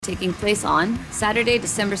taking place on Saturday,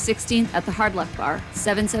 December 16th at the Hard Luck Bar,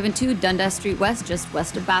 772 Dundas Street West, just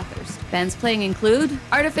west of Bathurst. Bands playing include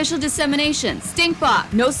Artificial Dissemination,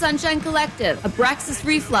 Stinkbot, No Sunshine Collective, Abraxas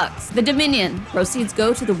Reflux, The Dominion. Proceeds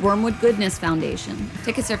go to the Wormwood Goodness Foundation.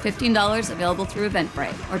 Tickets are $15, available through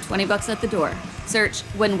Eventbrite, or $20 at the door. Search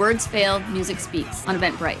When Words Fail, Music Speaks on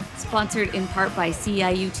Eventbrite. Sponsored in part by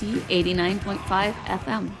CIUT 89.5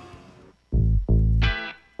 FM.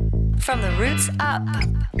 From the roots up,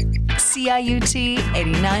 CIUT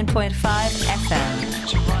 89.5 FM,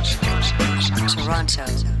 Toronto.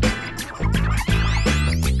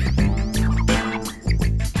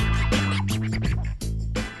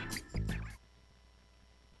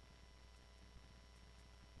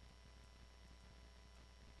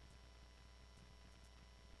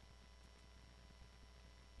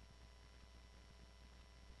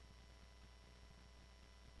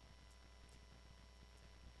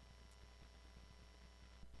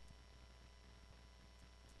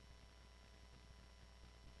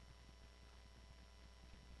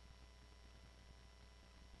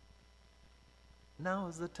 Now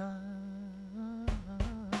is the time.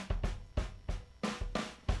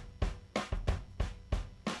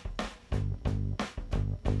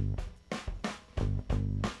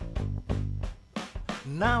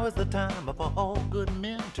 Now is the time for all good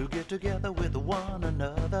men to get together with one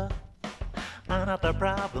another. Iron out their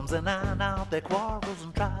problems and iron out their quarrels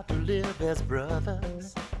and try to live as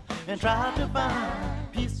brothers. And try to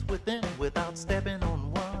find peace within without stepping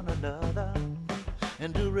on one another.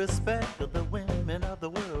 And due respect of the women of the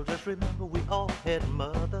world, just remember we all had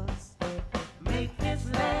mothers. Make this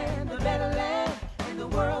land a better land in the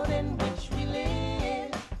world in which we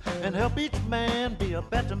live. And help each man be a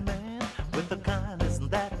better man with the kindness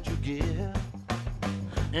that you give.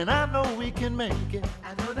 And I know we can make it.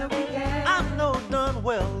 I know that we can. I know done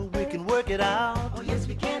well we can work it out. Oh yes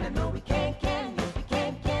we can, I know we can. Yes we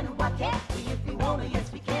can. And why can't we if we wanna? Yes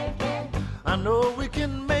we can. I know we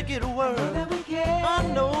can make it work. I know that we can.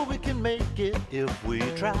 I know we can make it if we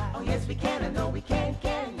try. Oh yes we can, I know we can.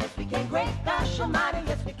 Yes we can. Great gosh almighty,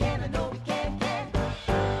 yes we can, I know we can.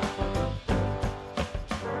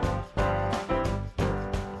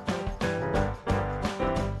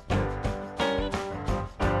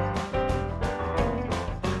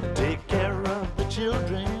 Take care of the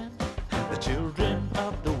children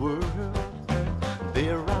of the world.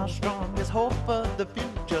 They're our strongest hope for the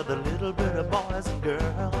future, the little bit of boys and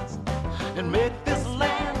girls. And make this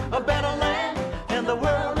land a better land and the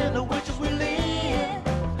world in which we live.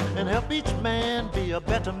 And help each man be a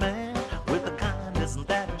better man with the kindness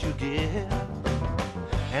that you give.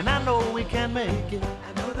 And I know we can make it.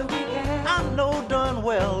 I know that we can. I know done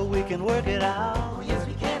well we can work it out. Oh yes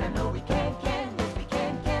we can, I know we can. Yes we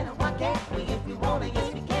can. And why can't we if we wanna?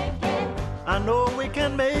 Yes we can. I know we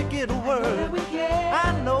can make it work. I know that we can.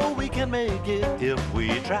 I know we can make it if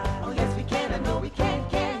we try. Oh yes we can, I know we can.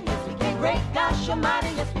 Yes we can. Great gosh almighty,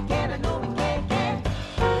 yes we can, I know we can.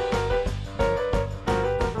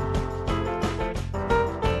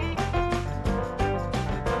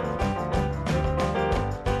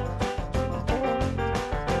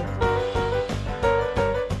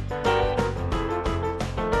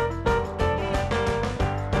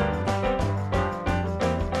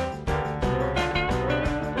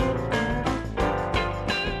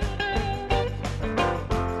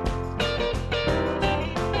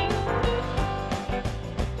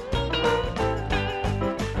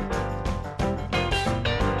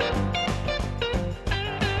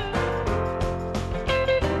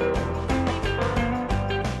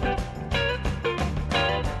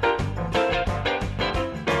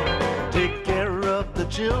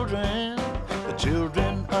 The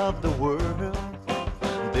children of the world.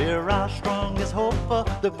 They're our strongest hope for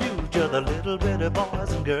the future, the little bitty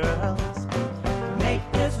boys and girls. Make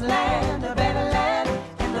this land a better land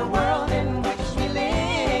in the world in which we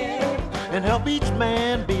live. And help each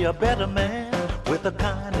man be a better man with the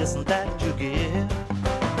kindness that you give.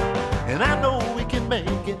 And I know we can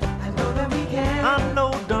make it. I know that we can. I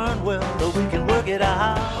know darn well that we can work it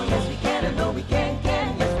out. Oh yes we can, I know we can.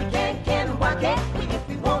 Yes we can. Why can't we if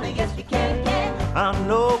we want it? Yes we can. I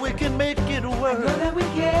know we can make it work. I know that we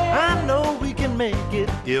can. I know we can make it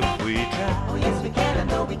if we try. Oh yes we can, I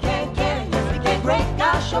know we can. Yes we can. Great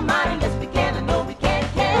gosh almighty, yes we can, I know we can.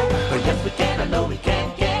 Oh yes we can, I know we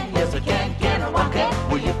can. Yes we can. Why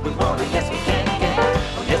can't we if we want it? Yes we can.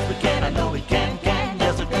 Oh yes we can, I know we can.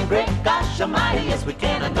 Yes we can. Great gosh almighty, yes we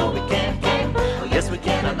can, I know we can. Oh yes we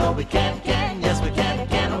can, I know we can. Yes we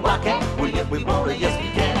can. Why can't we if we want it? Yes we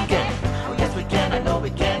can. Oh yes we can, I know we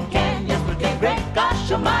can. Yes we can. Great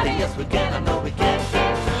gosh almighty, yes we can, I know we can.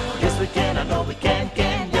 Yes we can, I know we can.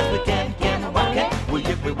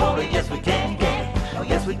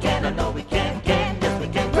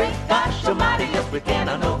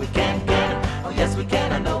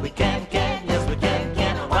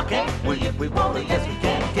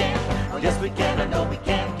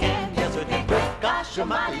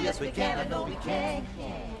 we can, I know we can.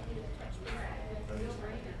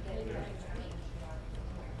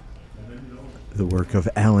 The work of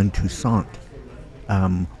Alan Toussaint,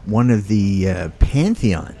 one of the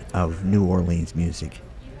pantheon of New Orleans music.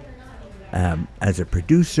 As a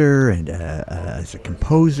producer and as a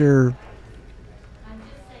composer,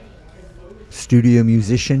 studio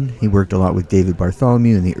musician, he worked a lot with David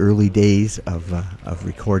Bartholomew in the early days of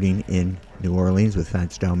recording in New Orleans with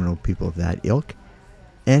Fats Domino, people of that ilk.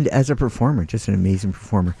 And as a performer, just an amazing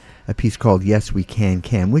performer. A piece called Yes We Can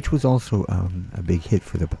Can, which was also a big hit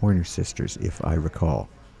for the Pointer Sisters, if I recall.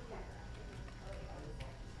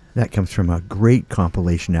 That comes from a great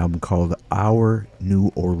compilation album called Our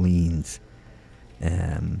New Orleans,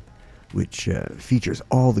 which features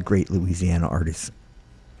all the great Louisiana artists,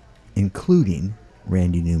 including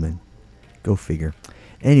Randy Newman. Go figure.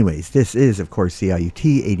 Anyways, this is, of course, CIUT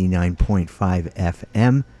 89.5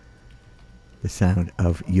 FM, the sound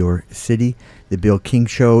of your city. The Bill King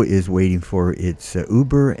Show is waiting for its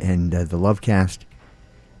Uber, and the Lovecast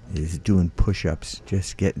is doing push-ups,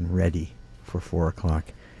 just getting ready for 4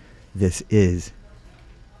 o'clock. This is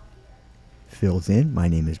Fills In. My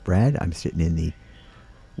name is Brad. I'm sitting in the,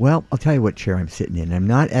 well, I'll tell you what chair I'm sitting in. I'm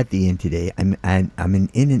not at the inn today. I'm in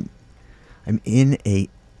a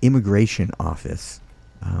immigration office,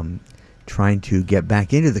 trying to get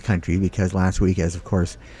back into the country because last week, as of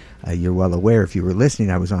course you're well aware if you were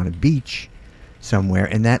listening, I was on a beach somewhere,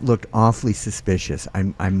 and that looked awfully suspicious.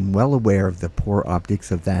 I'm well aware of the poor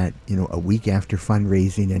optics of that, a week after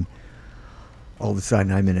fundraising, and all of a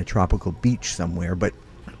sudden I'm in a tropical beach somewhere, but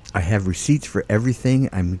I have receipts for everything.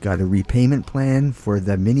 I've got a repayment plan for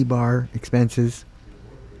the minibar expenses,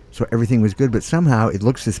 so everything was good, but somehow it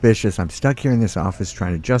looked suspicious. I'm stuck here in this office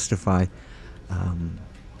trying to justify,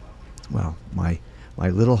 my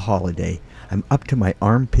little holiday. I'm up to my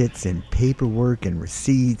armpits in paperwork and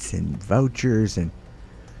receipts and vouchers, and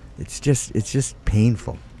it's just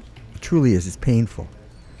painful. It truly is. It's painful.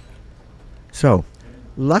 So,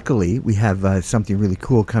 luckily, we have something really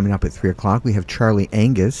cool coming up at 3 o'clock. We have Charlie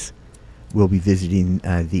Angus will be visiting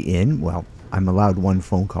the inn. Well, I'm allowed one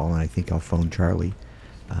phone call, and I think I'll phone Charlie.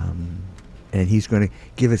 And he's going to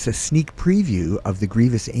give us a sneak preview of the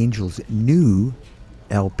Grievous Angels' new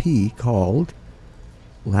LP called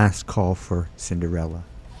Last Call for Cinderella.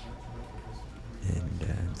 And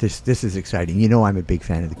this is exciting. I'm a big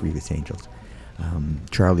fan of the Grievous Angels.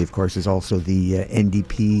 Charlie, of course, is also the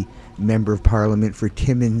NDP Member of Parliament for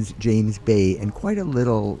Timmins, James Bay, and quite a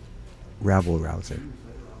little rabble-rouser,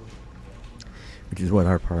 which is what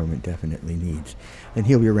our Parliament definitely needs. And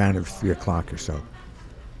he'll be around at 3 o'clock or so.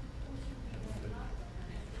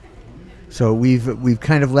 So we've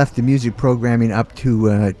kind of left the music programming up to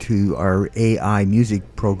our AI music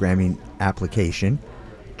programming application,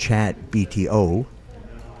 Chat BTO,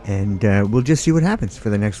 and we'll just see what happens for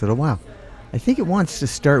the next little while. I think it wants to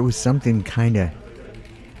start with something kind of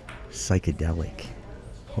psychedelic.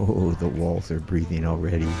 Oh, the walls are breathing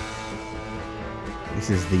already. This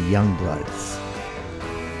is the Youngbloods.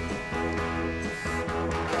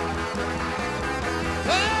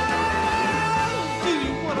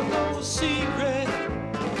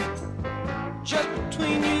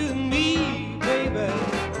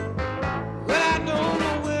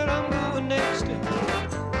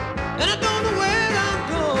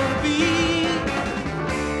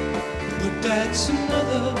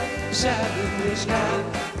 Side of this life,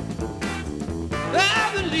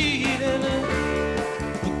 I believe in it,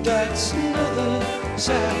 but that's another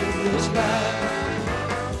side of this life.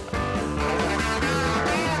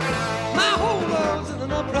 My whole world's in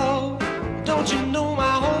an uproar, don't you know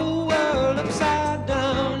my whole world upside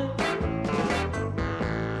down?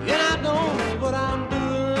 And I don't know what I'm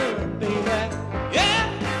doing, baby. Yeah,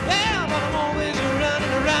 but I'm always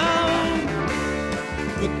running around,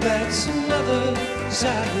 but that's another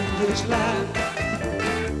side of this life.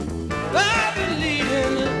 I believe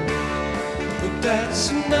in it, but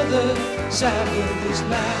that's another side of this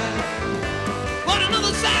life. What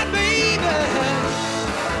another side, baby?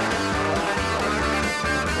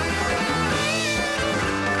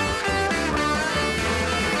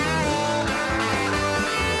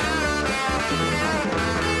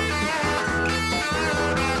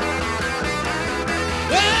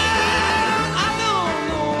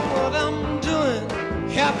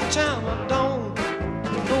 Time I don't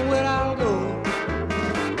know where I'll go.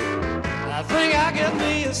 I think I get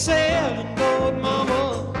me a sailing boat,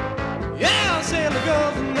 mama. Yeah, I'll sail the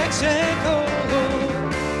Gulf of Mexico.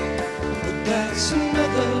 But that's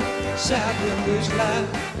another side of this life.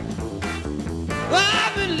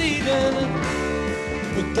 I believe in it,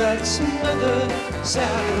 but that's another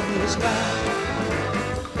side of this life.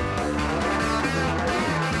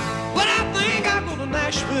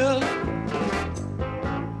 Nashville,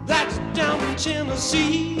 that's down in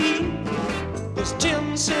Tennessee. This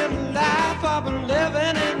 10-cent life I've been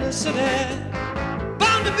living in the city.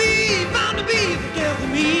 Bound to be the devil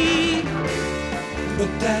me. But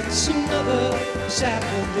that's another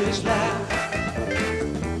Saturday's life.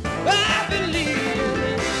 I believe in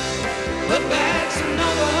it, but that's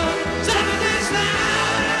another Saturday's life.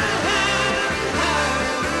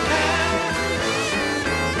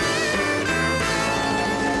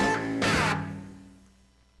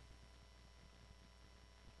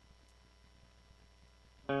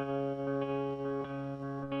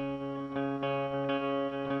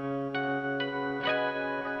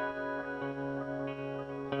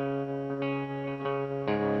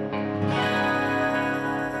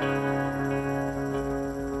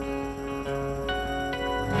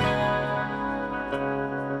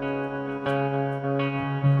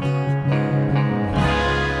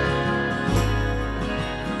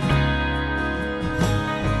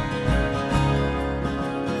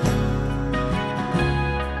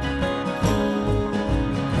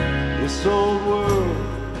 This old world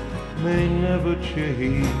may never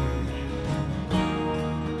change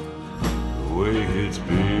the way it's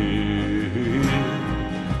been,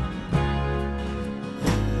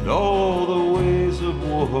 and all the ways of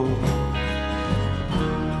war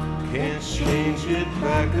can't change it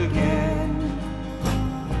back again.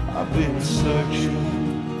 I've been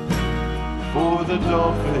searching for the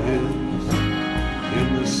dolphins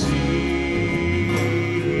in the sea.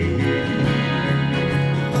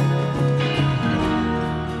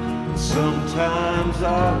 Sometimes I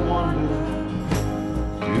wonder,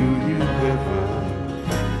 do you ever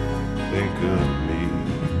think of me?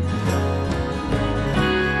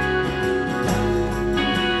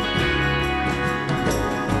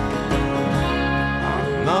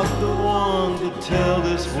 I'm not the one to tell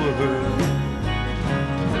this world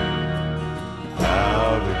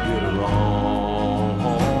how to get along.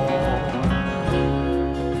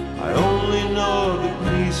 I only know that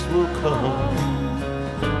peace will come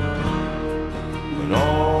when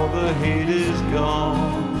all the hate is gone.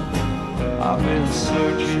 I've been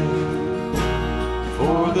searching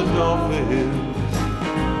for the dolphins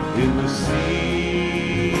in the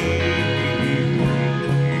sea.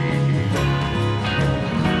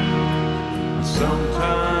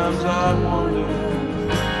 Sometimes I wonder,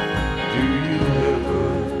 do you ever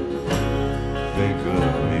think of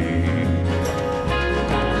me?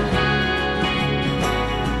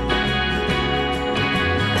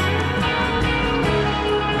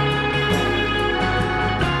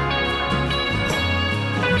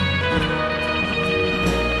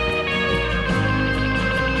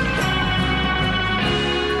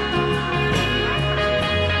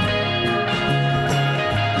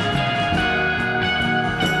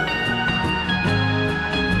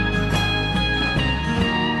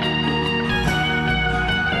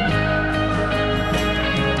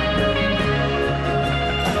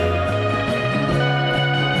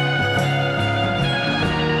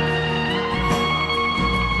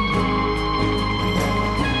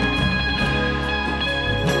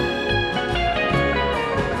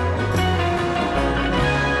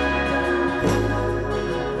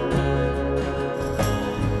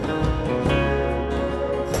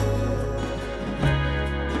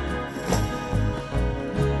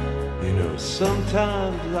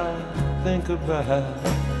 Sometimes I think about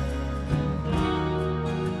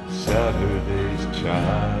Saturday's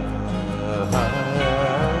child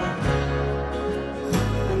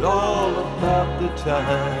and all about the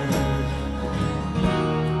times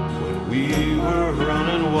when we were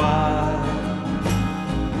running wild.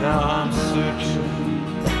 Now I'm searching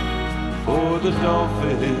for the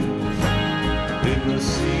dolphins in the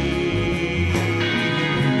sea.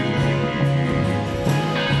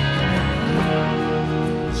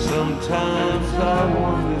 Sometimes I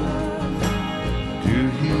wonder, do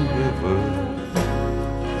you ever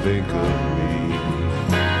think of me?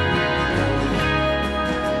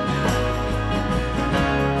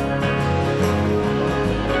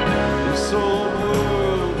 This old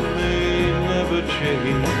world may never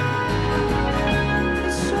change.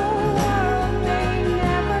 This old world may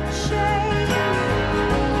never change.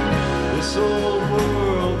 This old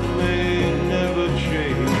world may never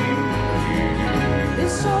change.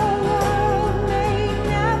 This old world may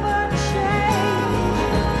never change.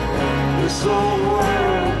 This old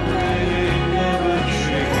world may never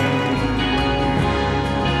change.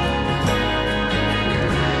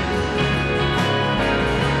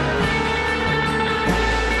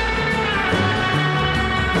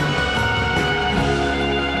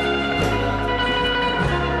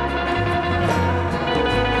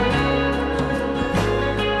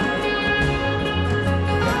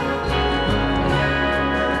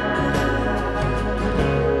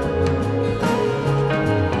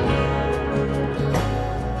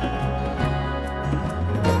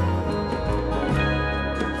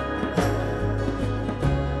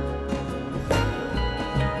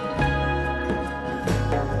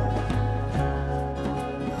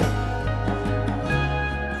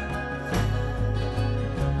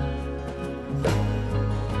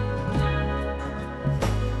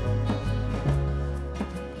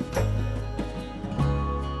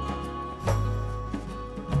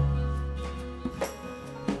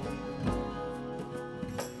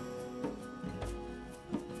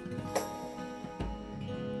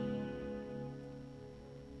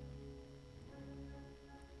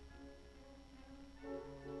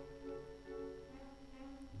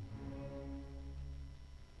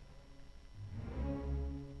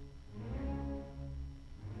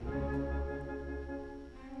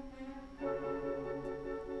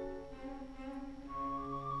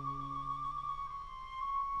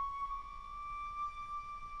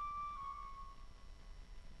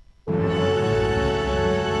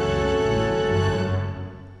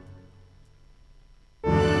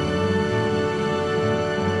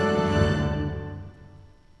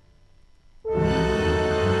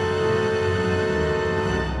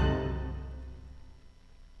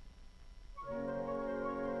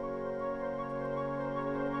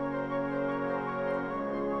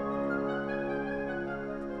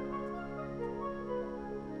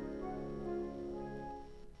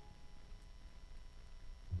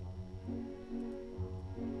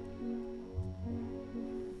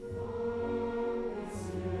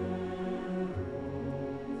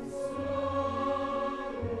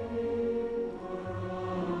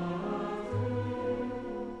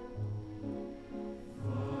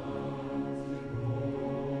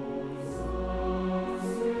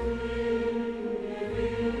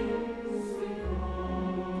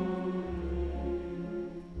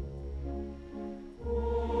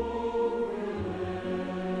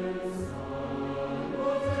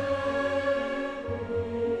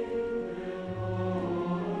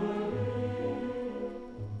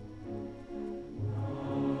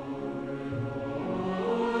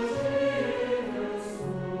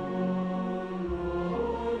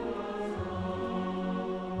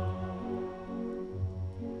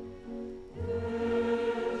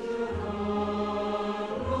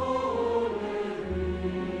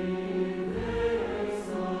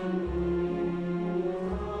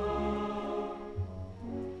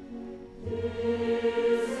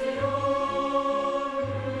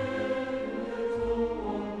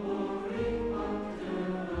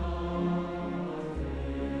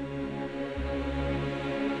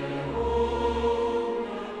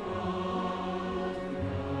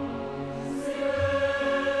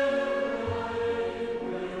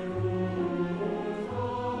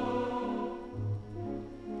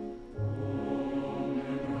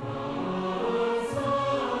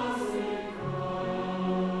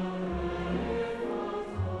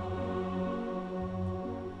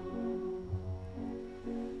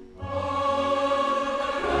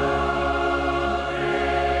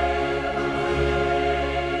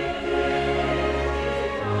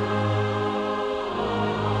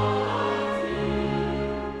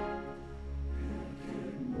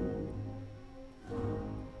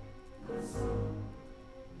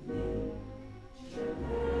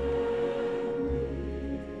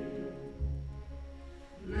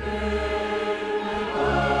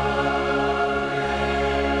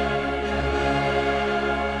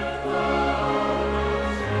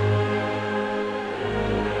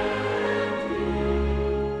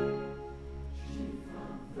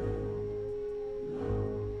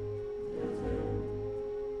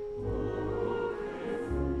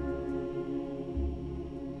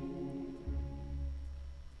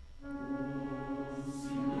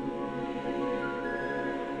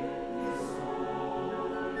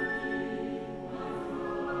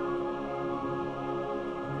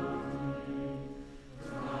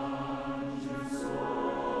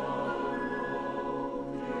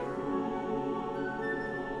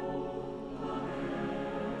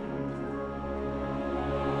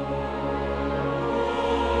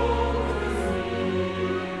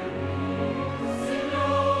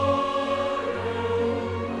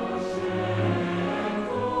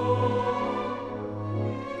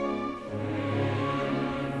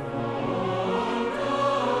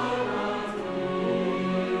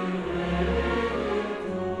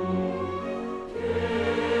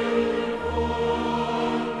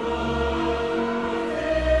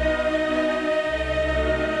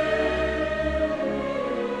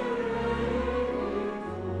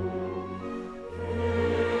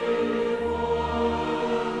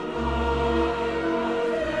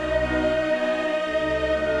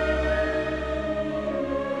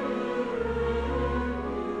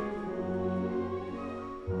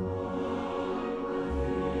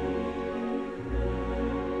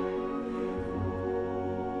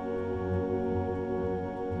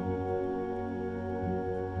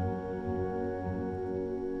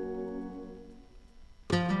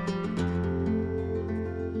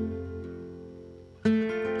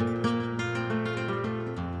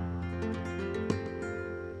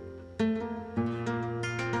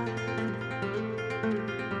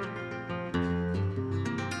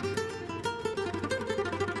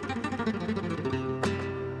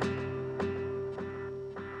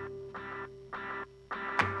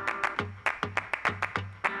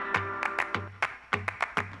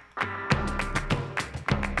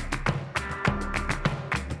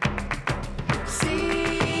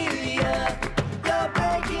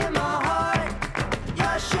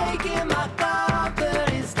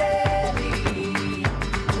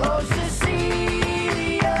 Oh,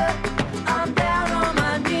 Cecilia, I'm down on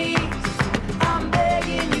my knees. I'm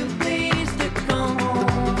begging you, please, to come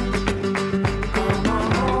home. Come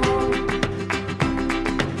on home.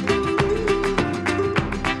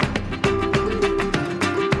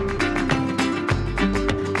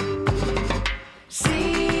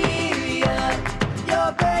 Celia,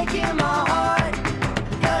 you're breaking my heart.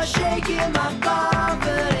 You're shaking my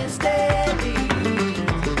confidence daily.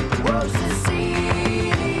 Whoa,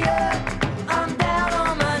 Cecilia,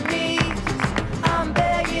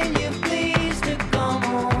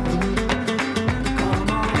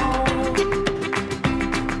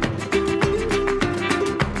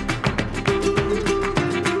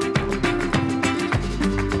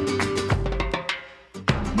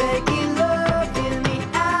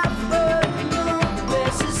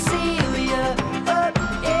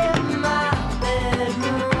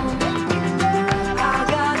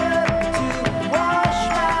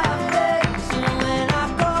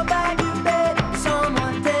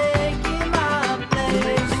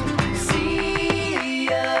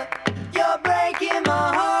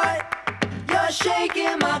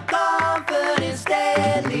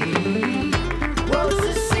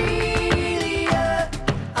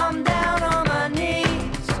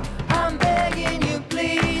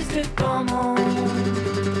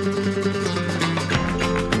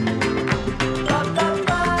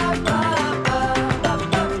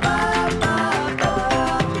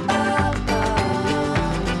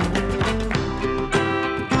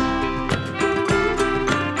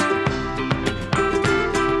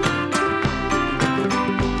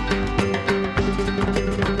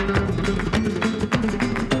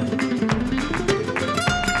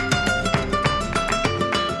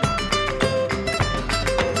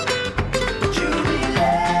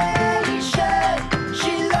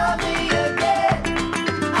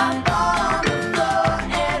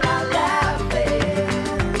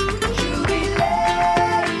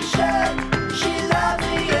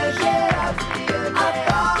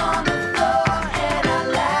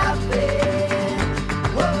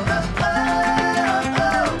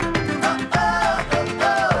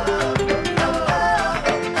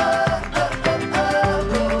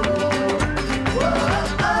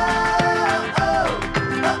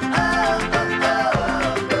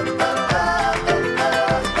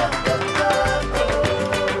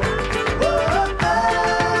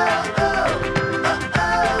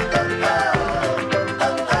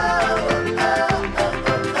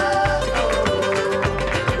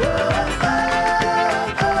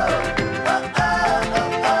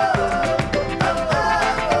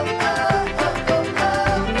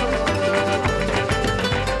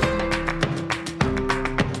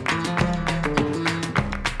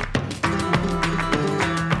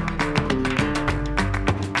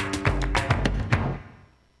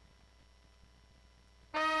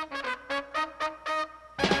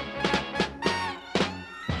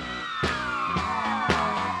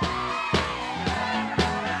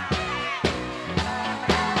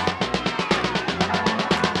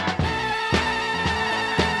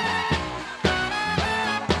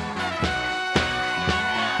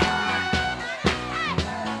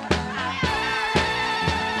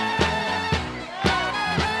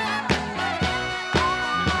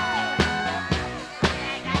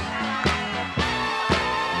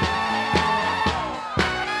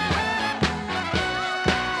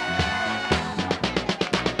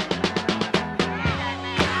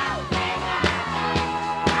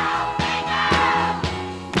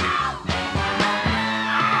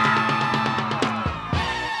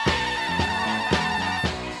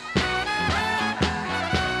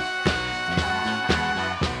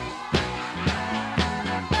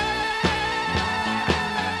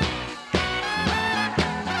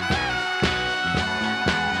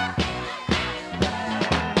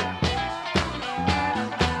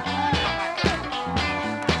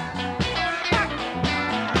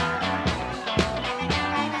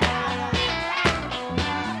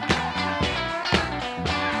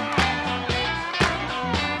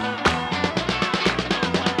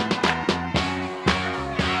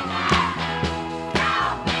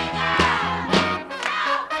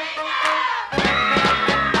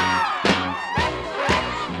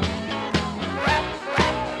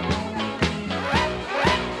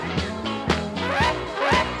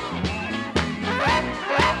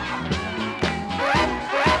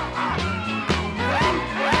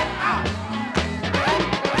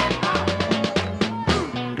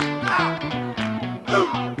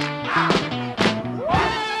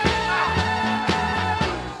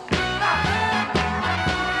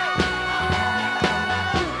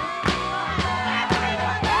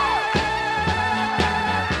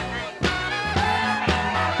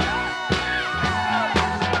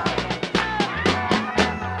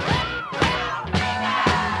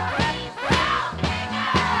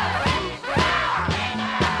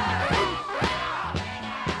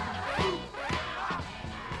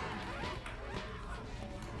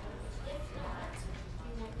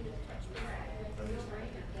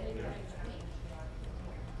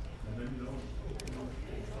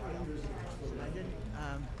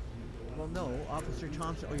 Officer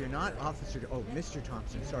Thompson. Oh, you're not Officer. Oh, Mr.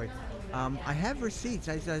 Thompson. Sorry. I have receipts.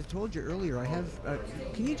 As I told you earlier, I have.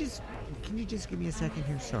 Can you just give me a second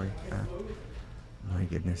here? Sorry. My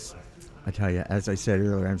goodness. I tell you, as I said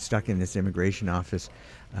earlier, I'm stuck in this immigration office,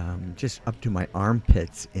 just up to my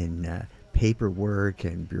armpits in paperwork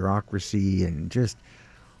and bureaucracy and just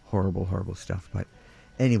horrible, horrible stuff. But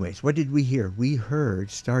anyways, what did we hear? We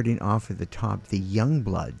heard, starting off at the top, the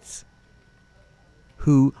Youngbloods,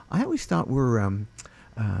 who I always thought were,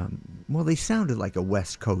 well, they sounded like a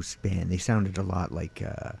West Coast band. They sounded a lot like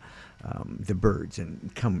the Byrds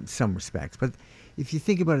in some respects. But if you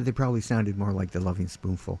think about it, they probably sounded more like the Loving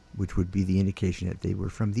Spoonful, which would be the indication that they were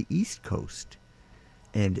from the East Coast.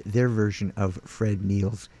 And their version of Fred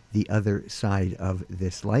Neil's The Other Side of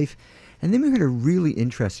This Life. And then we heard a really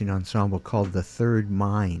interesting ensemble called The Third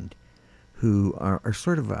Mind, who are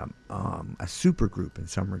sort of a super group in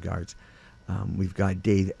some regards. We've got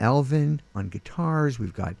Dave Alvin on guitars.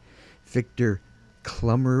 We've got Victor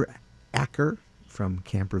Klummeracker from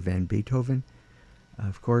Camper Van Beethoven,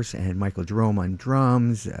 of course, and Michael Jerome on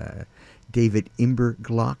drums. David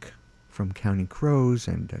Imberglock from Counting Crows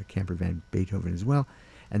and Camper Van Beethoven as well.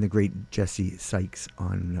 And the great Jesse Sykes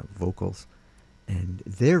on vocals. And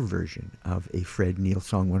their version of a Fred Neil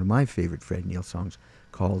song, one of my favorite Fred Neil songs,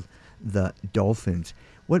 called The Dolphins.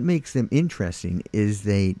 What makes them interesting is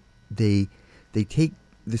they take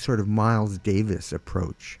the sort of Miles Davis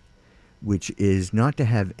approach, which is not to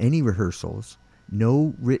have any rehearsals,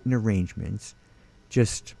 no written arrangements,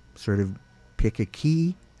 just sort of pick a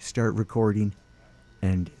key, start recording,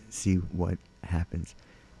 and see what happens.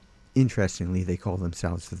 Interestingly, they call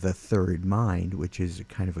themselves the Third Mind, which is a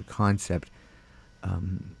kind of a concept.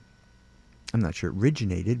 I'm not sure it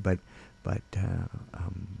originated, but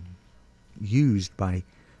used by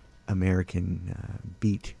American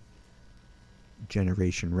beat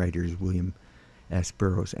generation writers William S.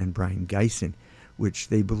 Burroughs and Brian Geisen, which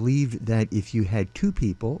they believed that if you had two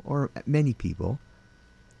people or many people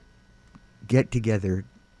get together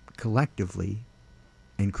collectively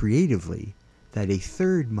and creatively, that a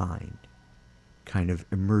third mind kind of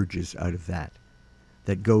emerges out of that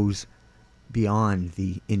goes beyond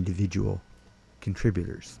the individual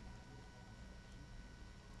contributors.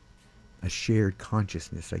 A shared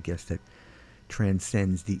consciousness, I guess, that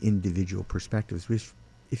transcends the individual perspectives, which,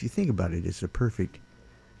 if you think about it, is the perfect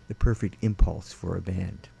impulse for a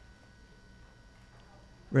band.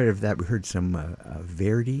 Right after that, we heard some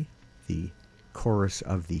Verdi, the chorus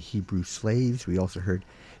of the Hebrew Slaves. We also heard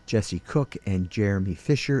Jesse Cook and Jeremy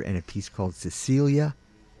Fisher and a piece called Cecilia,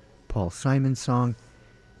 Paul Simon's song,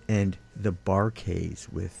 and the Bar-Kays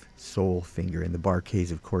with Soul Finger. And the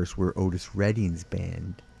Bar-Kays, of course, were Otis Redding's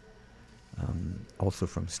band, also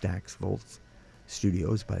from Stax Volts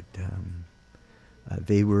Studios, but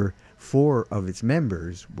they were, 4 of its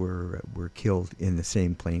members were killed in the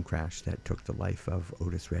same plane crash that took the life of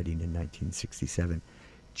Otis Redding in 1967.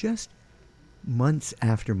 Just months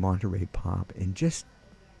after Monterey Pop and just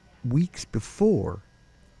weeks before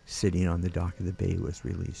Sitting on the Dock of the Bay was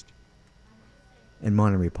released. And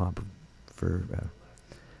Monterey Pop, for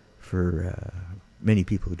many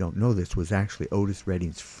people who don't know this, was actually Otis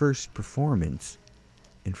Redding's first performance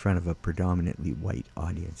in front of a predominantly white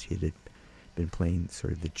audience. He had been playing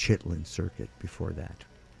sort of the Chitlin circuit before that.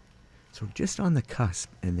 So just on the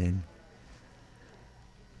cusp, and then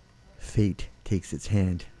fate takes its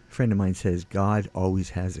hand. A friend of mine says, God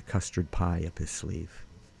always has a custard pie up his sleeve.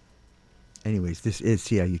 Anyways, this is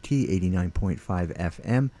CIUT 89.5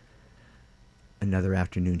 FM. Another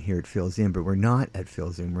afternoon here at Phil's Inn, but we're not at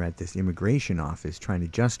Phil's Inn. We're at this immigration office trying to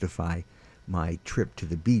justify my trip to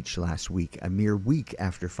the beach last week, a mere week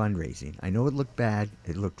after fundraising. I know it looked bad.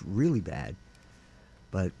 It looked really bad.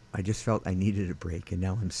 But I just felt I needed a break, and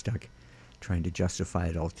now I'm stuck trying to justify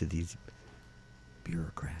it all to these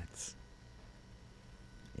bureaucrats.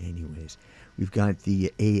 Anyways, we've got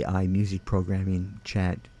the AI music programming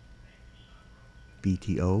chat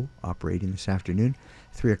BTO operating this afternoon.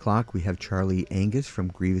 3 o'clock, we have Charlie Angus from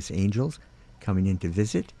Grievous Angels coming in to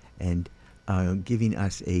visit and giving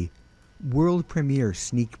us a world premiere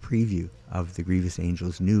sneak preview of the Grievous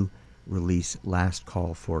Angels' new release, Last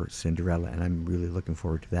Call for Cinderella, and I'm really looking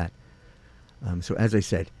forward to that. So as I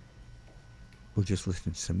said, we'll just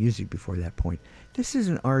listen to some music before that point. This is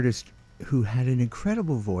an artist who had an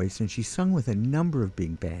incredible voice, and she sung with a number of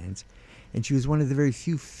big bands, and she was one of the very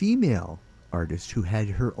few female artists who had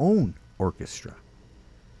her own orchestra.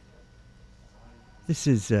 This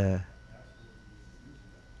is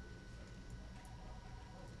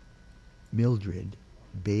Mildred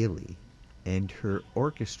Bailey and her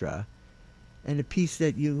orchestra, and a piece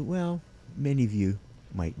that many of you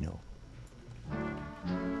might know.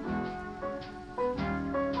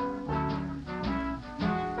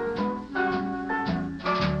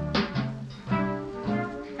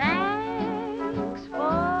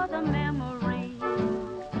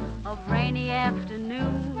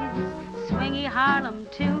 Harlem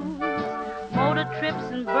tunes, motor trips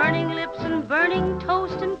and burning lips and burning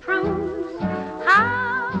toast and prunes.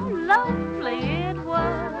 How lovely it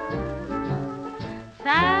was.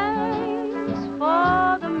 Thanks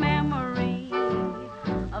for the memory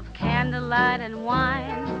of candlelight and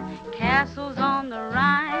wine, castles on the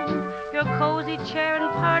Rhine, your cozy chair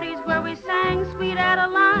and parties where we sang Sweet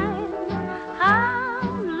Adeline. How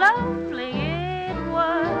lovely it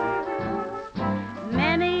was.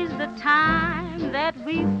 Many's the time that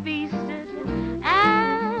we feasted,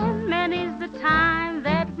 and many's the time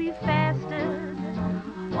that we fasted.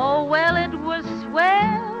 Oh, well, it was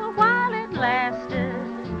swell while it lasted.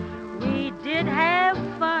 We did have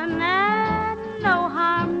fun and no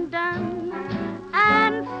harm done.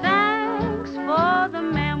 And thanks for the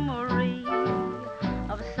memory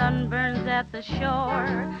of sunburns at the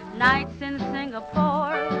shore, nights in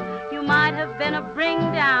Singapore. You might have been a bring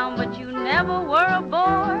down, but you never were a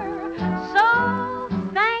bore. So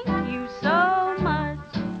thank you so much.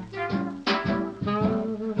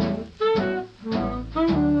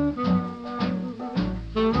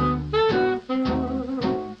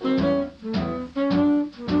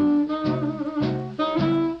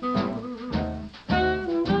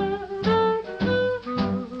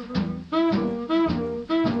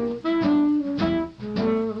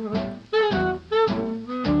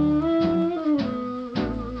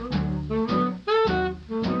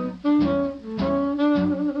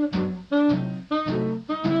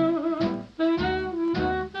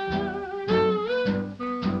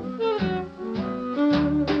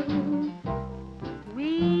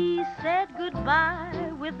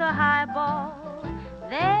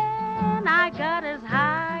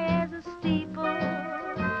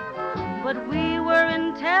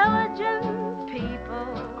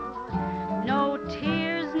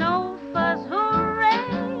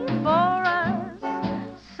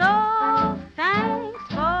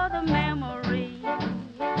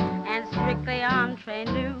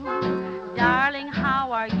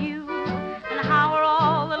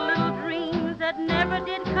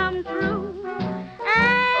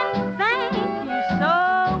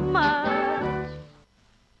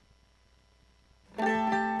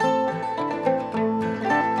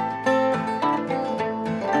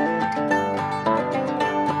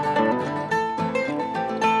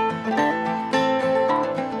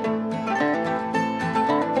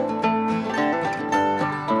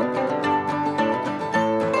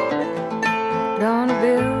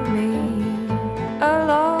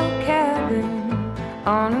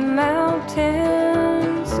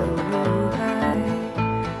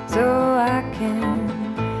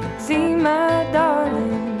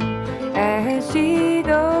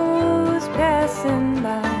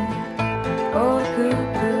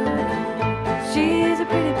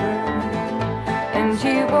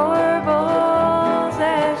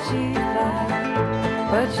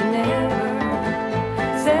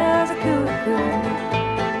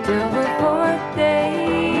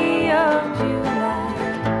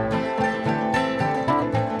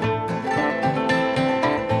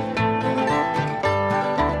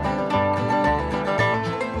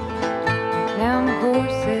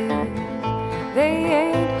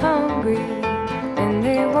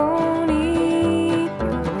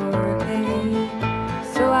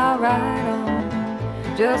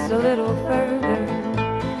 Just a little further,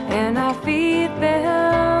 and I'll feed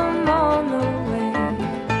them on the way.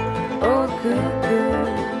 Oh, the cuckoo,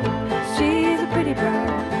 she's a pretty bird,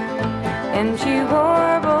 and she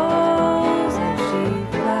warbles and she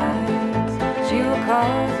flies. She'll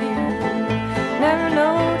cause you never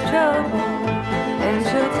no trouble, and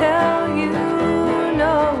she'll tell you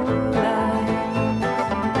no lies.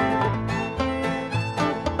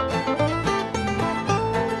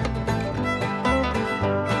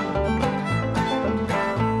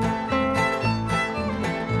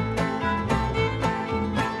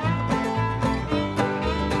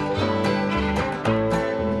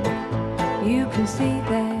 See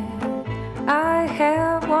that I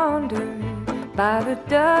have wandered by the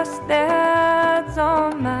dust that's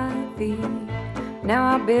on my feet.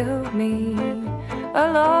 Now I build me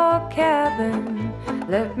a log cabin,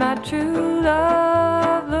 let my true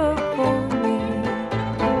love look for me.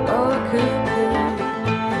 Oh, the cuckoo,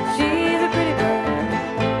 she's a pretty bird,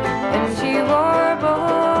 and she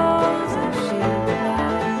warbles and she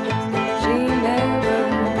flies. She never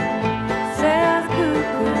says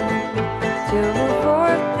cuckoo till the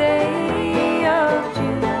fourth day of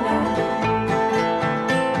July.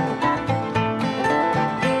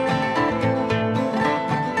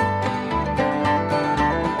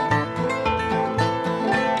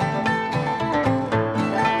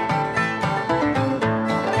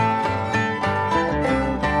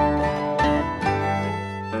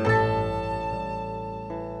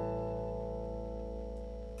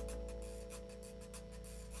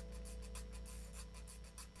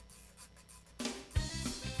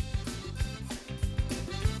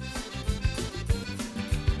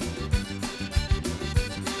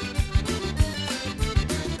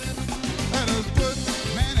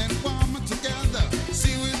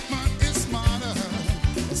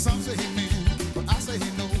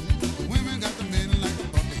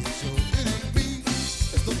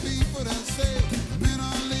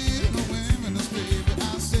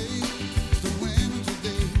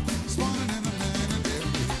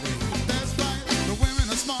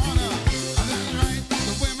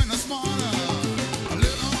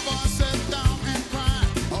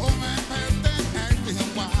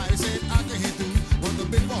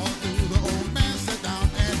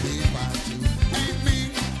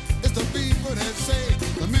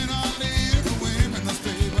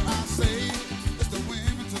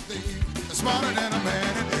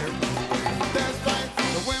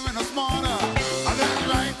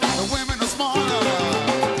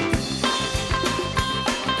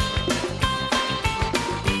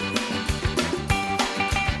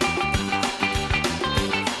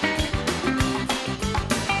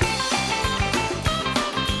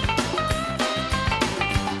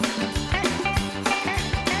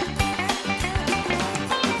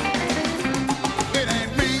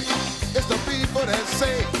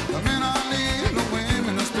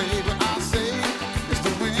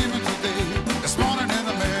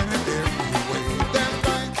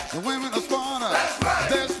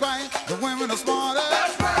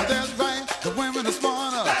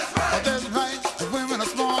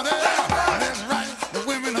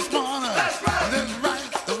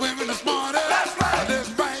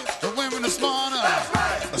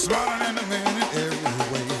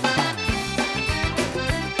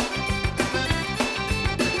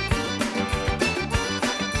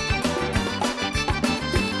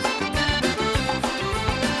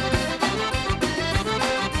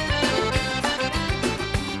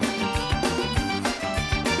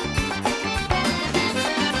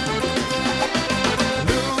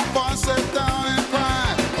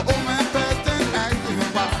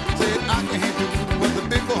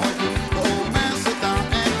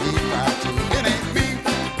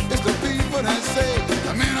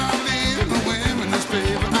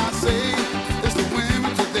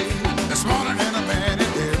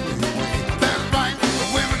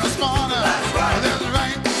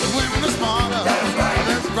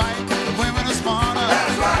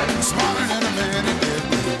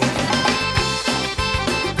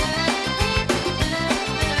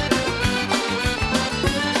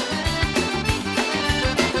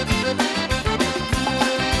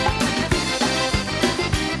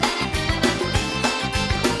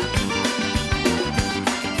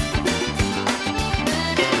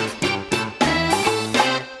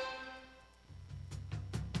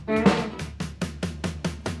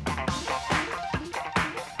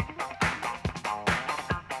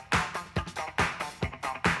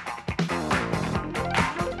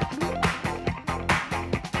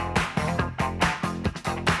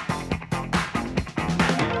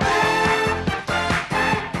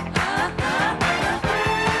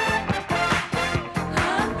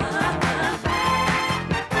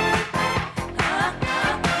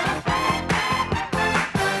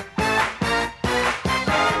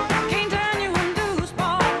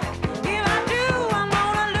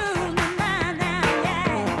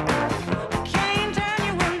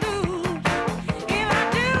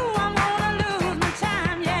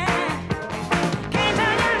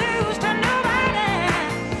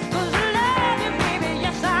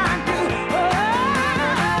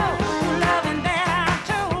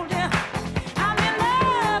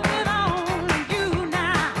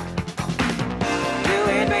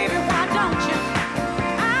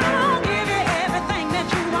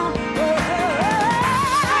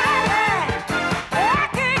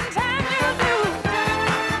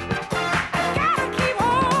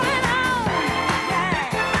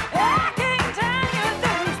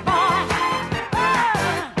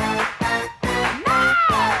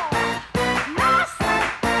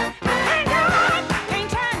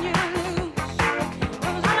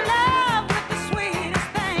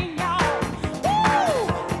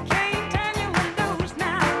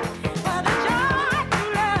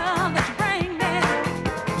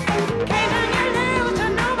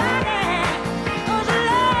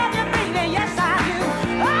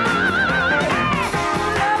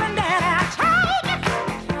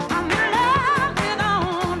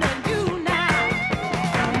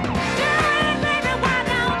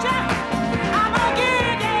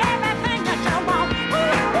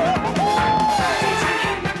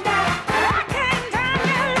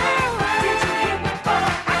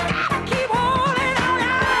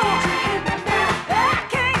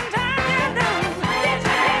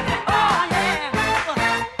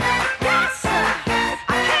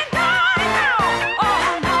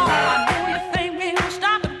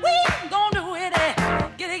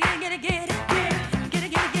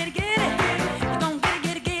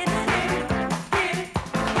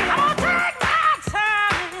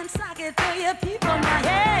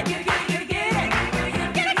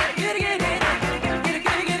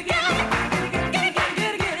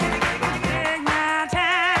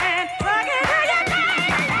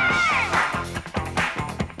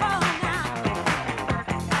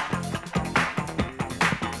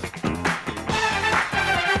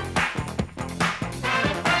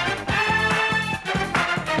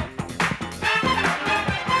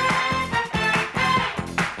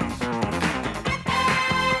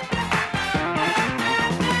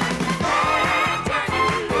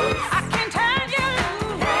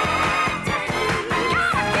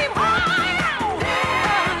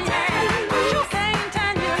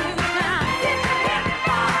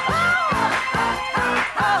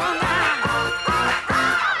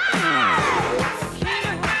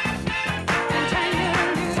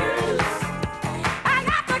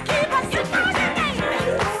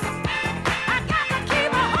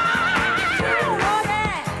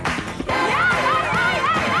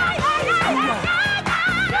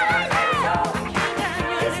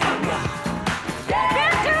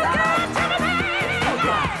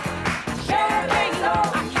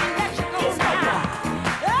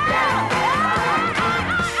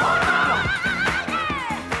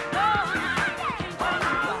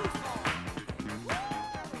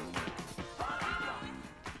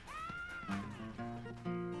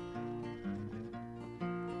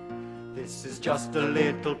 This is just a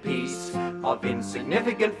little piece of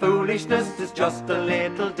insignificant foolishness. It's just a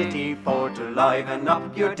little ditty for to liven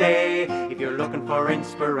up your day. If you're looking for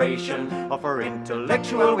inspiration or for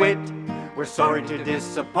intellectual wit, we're sorry to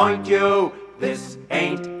disappoint you. This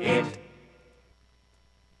ain't it.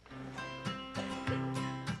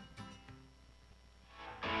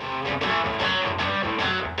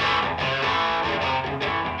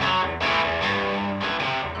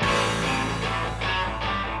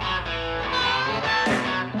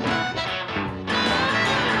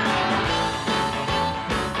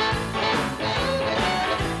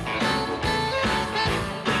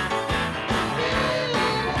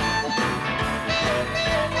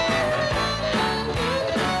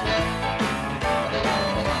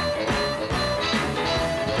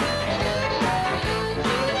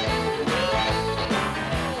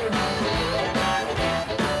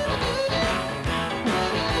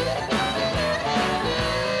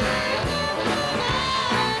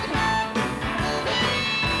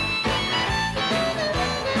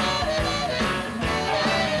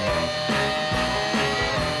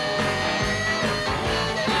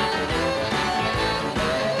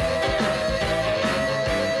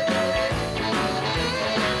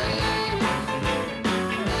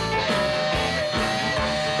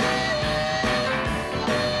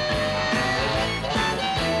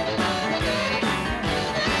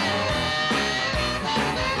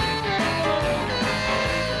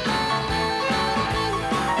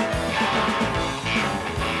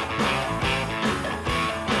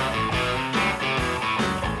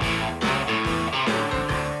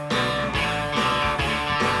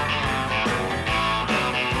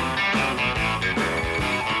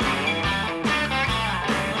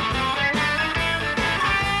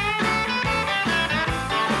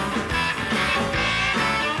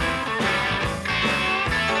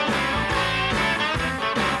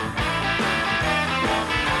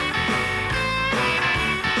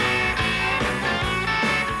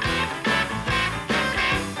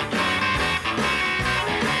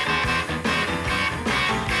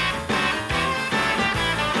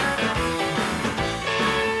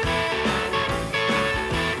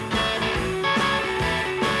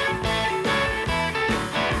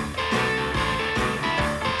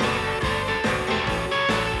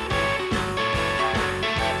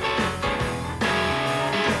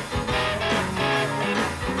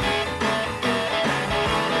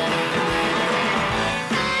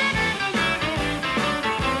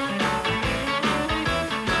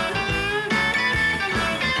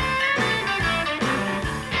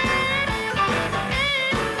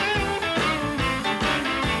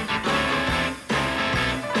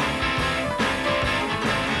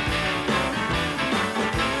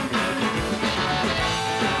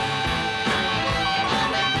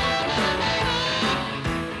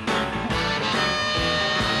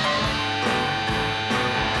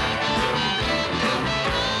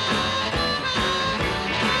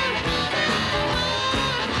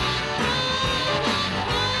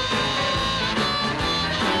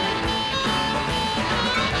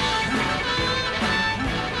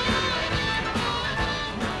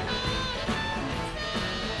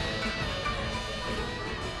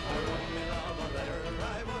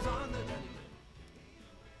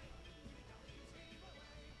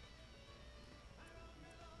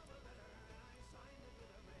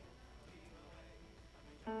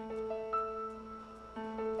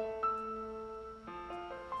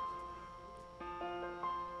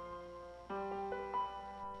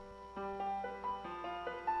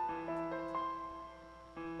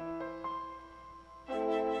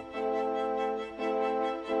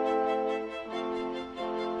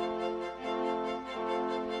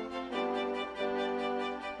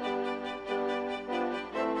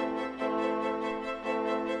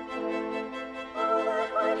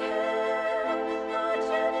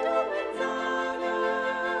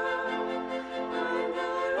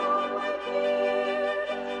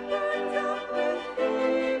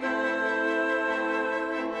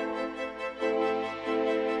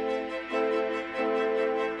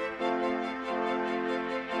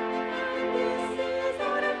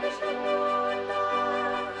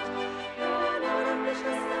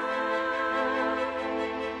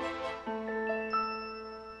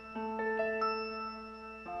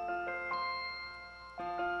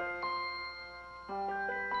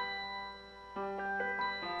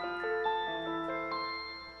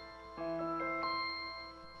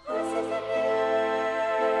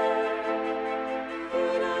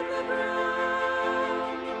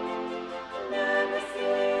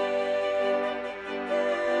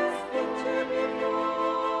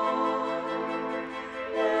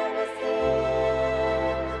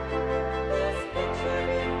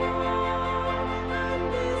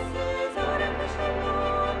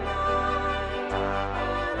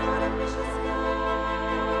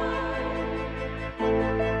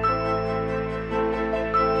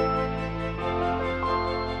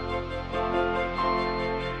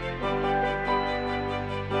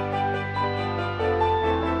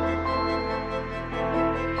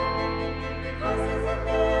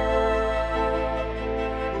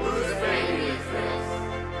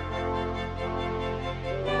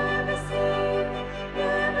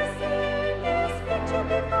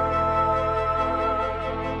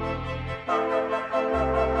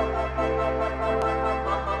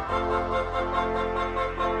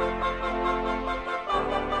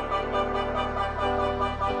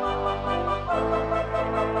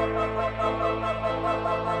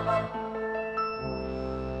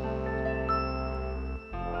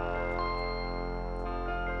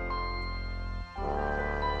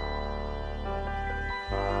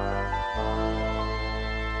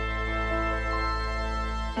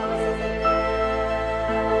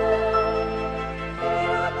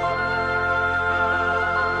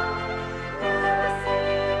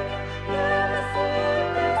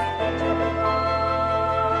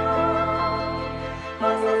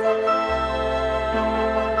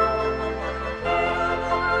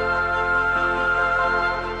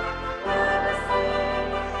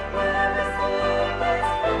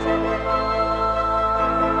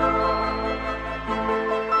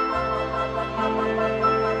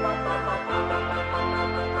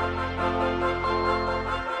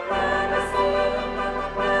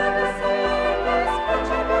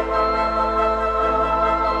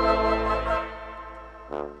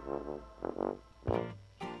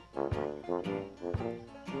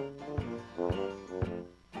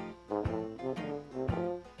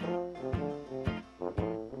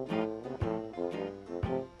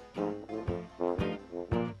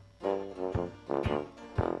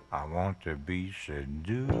 want to be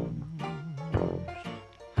seduced.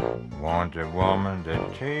 Want a woman to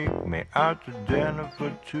take me out to dinner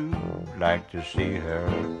for two. Like to see her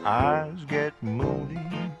eyes get moody,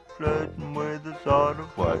 flirting with the thought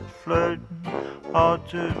of what flirting ought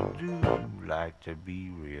to do. Like to be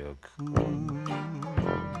real cool.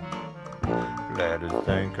 Let us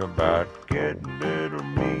think about getting little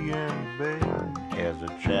me in bed. As a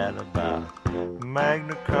chat about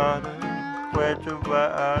Magna Carta, Puerto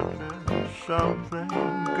Vallarta, something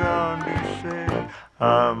Gandhi said.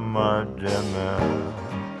 I'm a dimmer,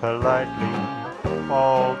 politely,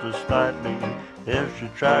 falter slightly, if she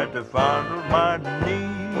tried to fondle my knee.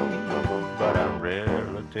 But I'm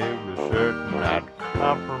relatively certain I'd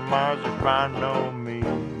compromise if I know me.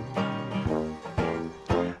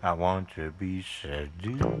 I want to be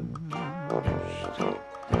seduced.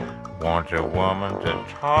 Want a woman to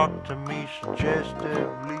talk to me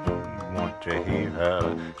suggestively. Want to hear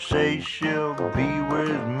her say she'll be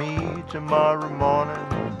with me tomorrow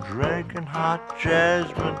morning, drinking hot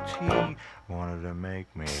jasmine tea. Wanted to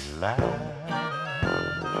make me laugh,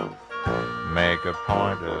 make a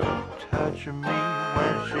point of touching me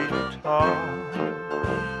when she talks,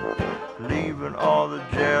 leaving all the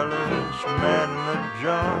jealous men in the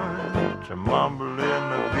joint to mumble in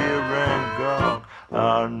the beer and gong.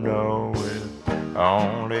 I know it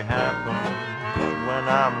only happens when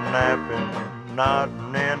I'm napping,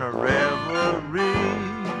 nodding in a reverie.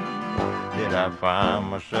 Did I find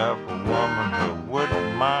myself a woman who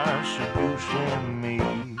wouldn't mind seducing me?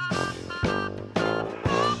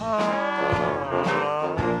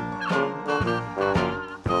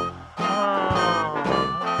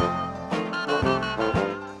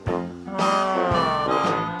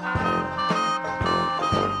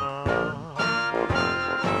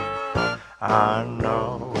 I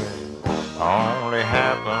know it only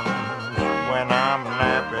happens when I'm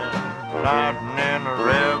napping, nodding in a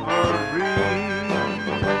reverie.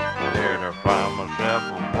 Did I find myself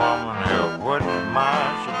a woman who wouldn't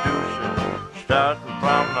mind seducing? Starting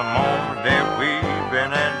from the moment that we've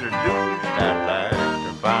been introduced, I'd like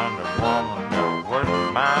to find a woman who wouldn't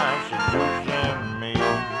mind seducing me.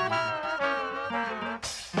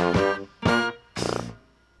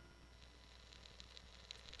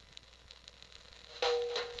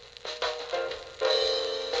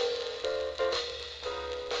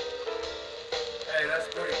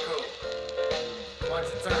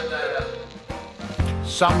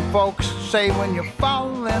 Some folks say when you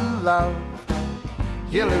fall in love,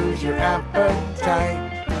 you lose your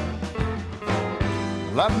appetite.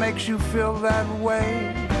 Love makes you feel that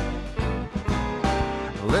way.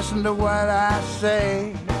 Listen to what I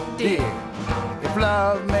say, dear. If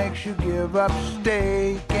love makes you give up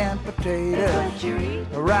steak and potatoes,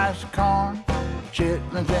 rice, corn,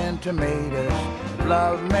 chitlins and tomatoes, if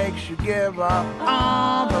love makes you give up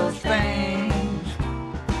all those things,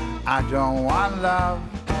 I don't want love.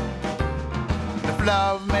 If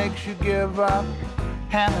love makes you give up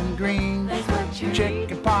ham and greens,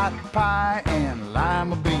 chicken pot pie and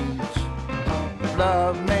lima beans, if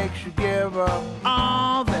love makes you give up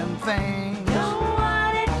all them things,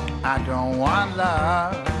 I don't want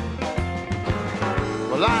love.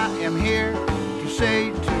 Well, I am here to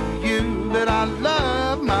say to you that I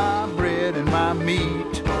love my bread and my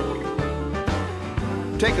meat.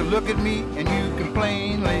 Take a look at me and you can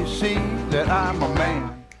plainly see that I'm a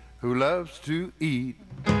man who loves to eat.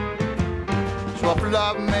 So if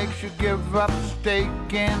love makes you give up steak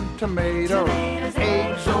and tomatoes,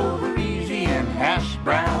 eggs over easy and hash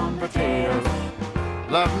brown potatoes,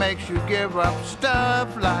 love makes you give up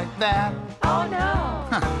stuff like that. Oh no,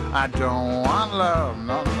 I don't want love,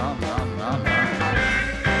 no, no, no, no, no.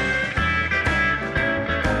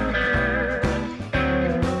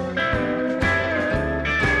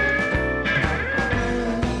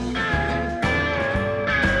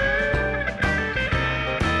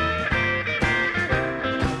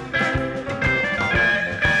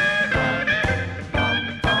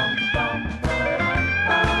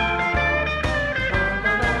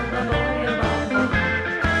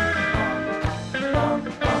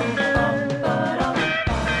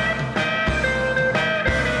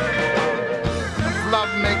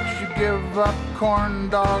 Up corn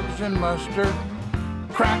dogs and mustard,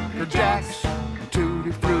 cracker jacks,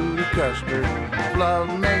 tutti frutti custard. If love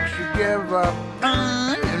makes you give up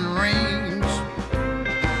onion rings,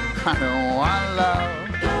 I don't want love.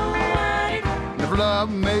 If love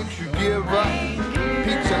makes you give up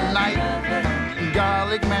pizza night and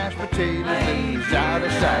garlic mashed potatoes, then it's out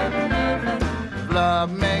of sight. If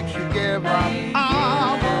love makes you give up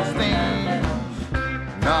all those things,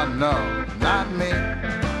 no, no, not me.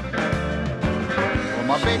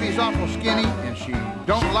 My baby She's awful skinny and she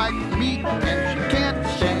don't like meat and she can't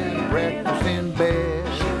stand breakfast in bed.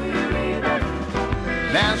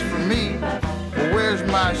 And as for me, well, where's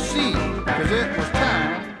my seat? 'Cause it was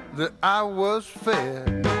time that I was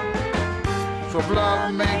fed. So if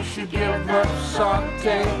love makes you give up,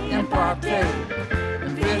 saute and partake,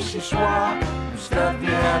 and vichyssoise and stuff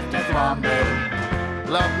you have to flambe.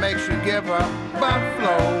 Love makes you give up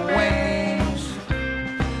buffalo wings.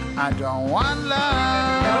 I don't want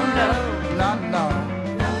love. No, no. No, no.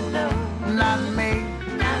 No, no. Not me.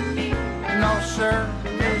 Not me. No, sir.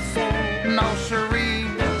 No, sir. No, siree.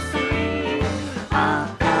 No, siree.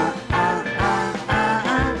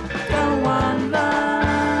 Don't want love.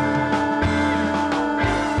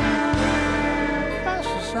 Pass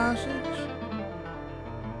the sausage.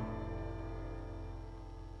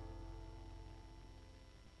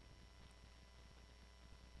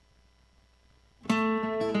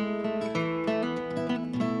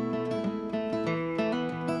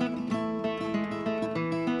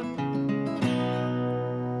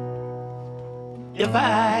 If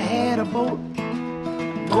I had a boat,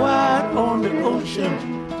 go out on the ocean.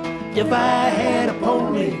 If I had a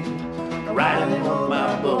pony, riding on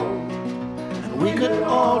my boat, and we could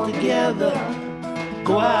all together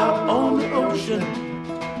go out on the ocean,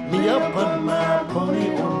 me up on my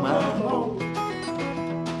pony on my boat.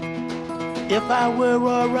 If I were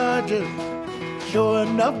Roy Rogers, sure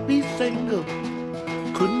enough be single,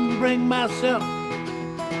 couldn't bring myself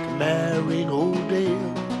to marry old Dale.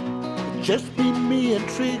 Just be me and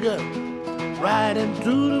Trigger, riding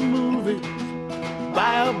to the movies,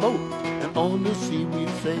 by a boat, and on the sea we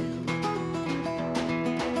sail.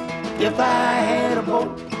 If I had a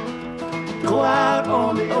boat, go out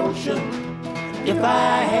on the ocean. If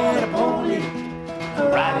I had a pony,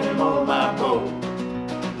 riding on my boat,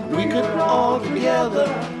 we could all together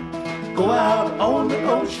go out on the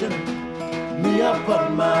ocean, me up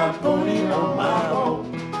on my pony on my boat.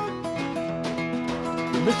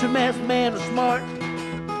 Mr. Masked Man is smart,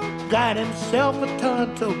 got himself a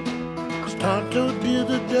Tonto, 'cause Tonto did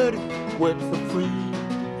the dirty work for free.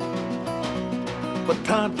 But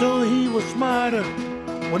Tonto, he was smarter,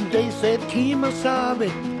 one day said,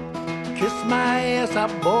 Kemosabe, kiss my ass, I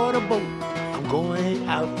bought a boat, I'm going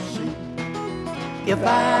out to sea. If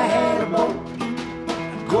I had a boat,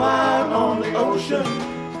 go out on the ocean.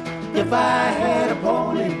 If I had a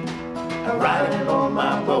pony, riding on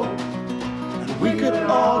my boat, we could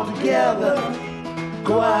all together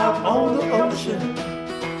go out on the ocean,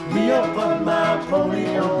 me up on my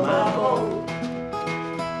pony on my boat.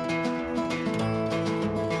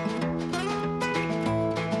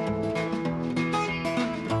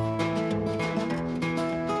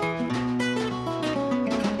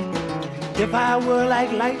 If I were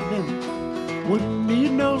like lightning, wouldn't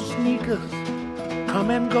need no sneakers, come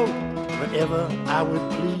and go whenever I would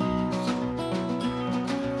please.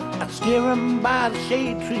 Scare 'em by the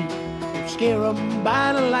shade tree, scare 'em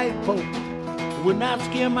by the light pole, would not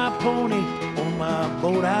scare my pony on my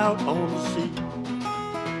boat out on the sea.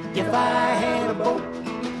 If I had a boat,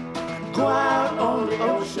 go out on the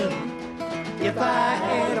ocean. If I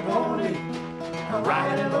had a pony,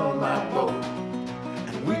 riding on my boat,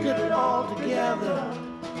 and we could all together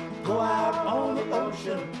go out on the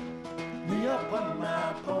ocean, me up on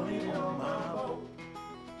my pony on my boat.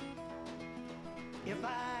 If I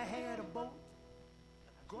had a boat,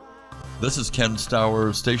 go out. This is Ken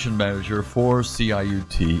Stour, station manager for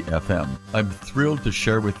CIUT FM. I'm thrilled to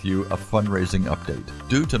share with you a fundraising update.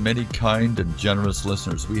 Due to many kind and generous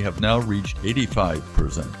listeners, we have now reached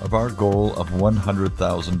 85% of our goal of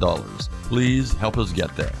 $100,000. Please help us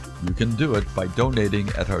get there. You can do it by donating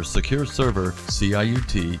at our secure server,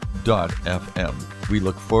 CIUT.FM. We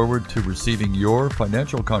look forward to receiving your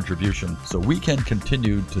financial contribution so we can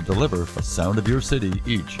continue to deliver a sound of your city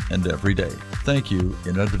each and every day. Thank you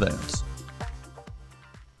in advance.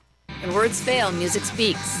 When words fail, music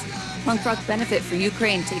speaks. Punk rock benefit for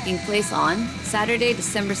Ukraine taking place on Saturday,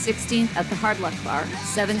 December 16th at the Hard Luck Bar,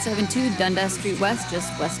 772 Dundas Street West,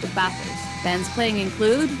 just west of Bathurst. Bands playing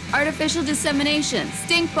include Artificial Dissemination,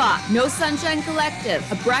 Stinkbot, No Sunshine Collective,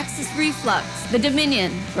 Abraxas Reflux, The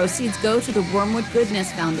Dominion. Proceeds go to the Wormwood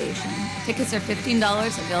Goodness Foundation. Tickets are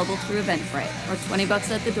 $15 available through Eventbrite, or $20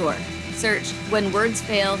 at the door. Search When Words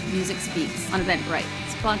Fail, Music Speaks on Eventbrite.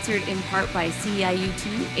 Sponsored in part by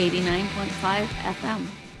CIUT 89.5 FM.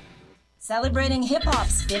 Celebrating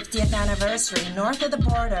hip-hop's 50th anniversary north of the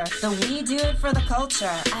border, the We Do It for the Culture,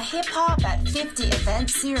 a hip-hop at 50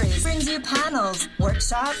 event series brings you panels,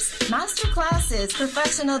 workshops, master classes,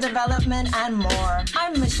 professional development, and more.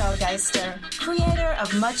 I'm Michelle Geister, creator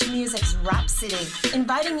of Much Music's Rhapsody,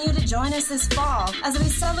 inviting you to join us this fall as we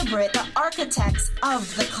celebrate the architects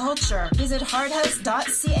of the culture. Visit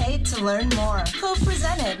hardhouse.ca to learn more.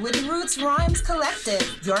 Co-presented with Roots Rhymes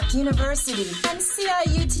Collective, York University, and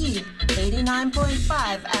CIUT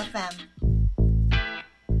 89.5 FM.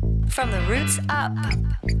 From the roots up,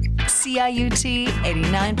 CIUT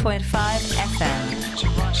 89.5 FM,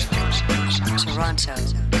 Toronto.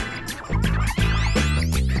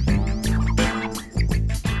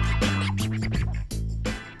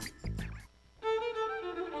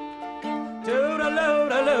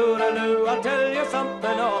 Toodaloo, I'll tell you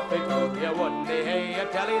something awfully true. You wouldn't be here,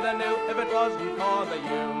 tell you the new if it wasn't for the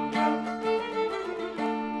union.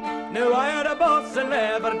 Knew I had a boss in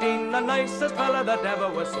Aberdeen, the nicest fella that ever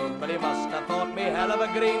was seen, but he must have thought me hell of a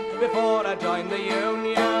green before I joined the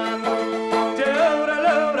union.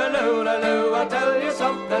 Toodaloo, I'll tell you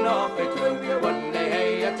something awfully true. You wouldn't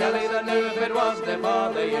hear, tell you the new if it wasn't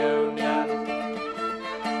for the union.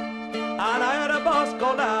 And I had a boss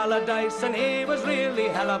called Allardyce, and he was really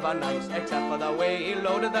hell of a nice, except for the way he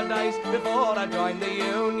loaded the dice before I joined the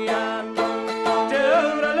union.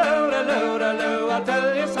 Toodaloo, I'll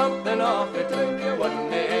tell you something awfully true. You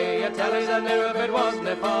wouldn't hear, tell you the new if it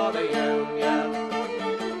wasn't for the union.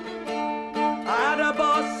 I had a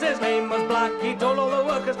boss, his name was Black. He told all the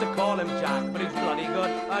workers to call him Jack, but he's bloody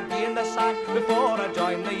good at being the sack before I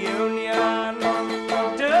joined the union.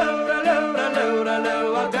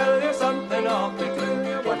 Toodaloo, I'll tell you something awfully true.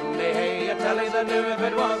 You wouldn't hear, tell you the new if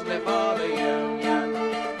it wasn't for the union.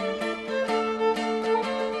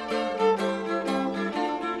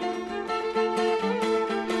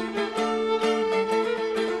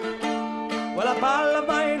 Well, a pal of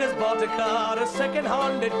mine has bought a car, a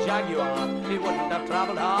second-handed Jaguar. He wouldn't have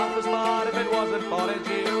travelled half as far if it wasn't for his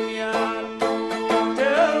union.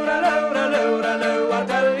 Toodaloo, I'll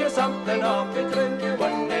tell you something awfully true. You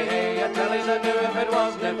wouldn't hear, tell you the new if it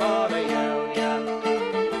wasn't for the union.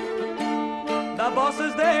 The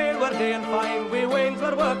bosses, they were doing fine. We Waynes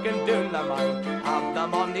were working doing the mine. Have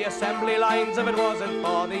them on the assembly lines if it wasn't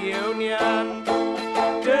for the union.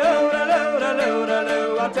 Toodaloo,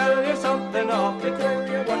 I'll tell you something awfully true.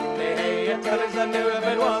 You wouldn't hear, tell you the new if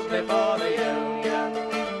it wasn't for the union.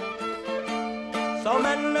 So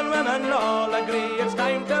men and women all agree it's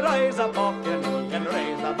time to rise up off your knee and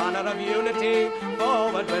raise the banner of unity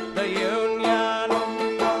forward with the union.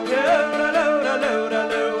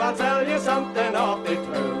 Toodaloo, I'll tell you something awfully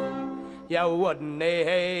true. You wouldn't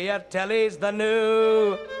hear, tell he's the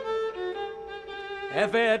new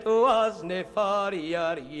if it wasn't for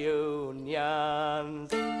your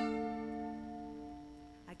unions.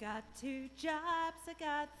 I got 2 jobs, I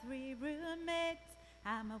got 3 roommates.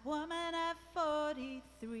 I'm a woman of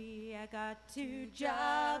 43. I got 2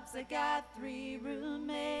 jobs, I got 3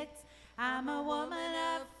 roommates. I'm a woman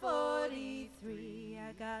of 43.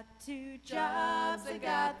 I got 2 jobs, I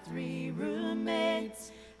got 3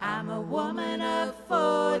 roommates. I'm a woman of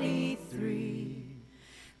 43.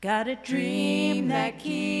 Got a dream that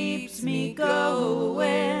keeps me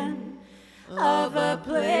going, of a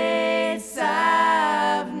place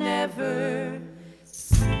I've never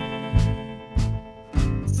seen.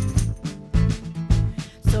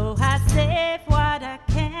 So I save what I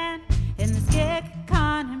can in this gig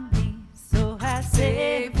economy. So I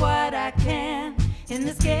save what I can in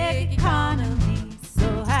this gig economy.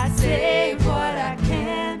 So I save what I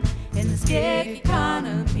can in this gig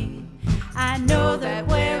economy. I know that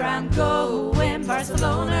where I'm going,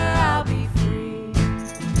 Barcelona, I'll be free.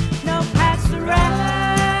 No pastorella,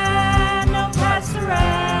 no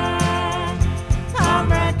pastorella.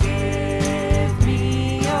 Comrade, give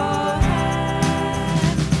me your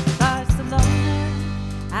hand. Barcelona,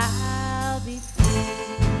 I'll be free.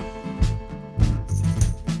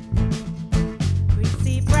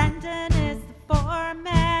 Greasy Brendan is the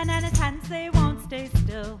foreman, and his hands, they won't stay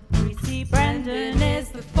still. Greasy Brendan is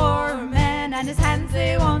the foreman, and his hands,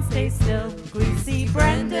 they won't stay still. Greasy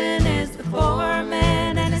Brendan is the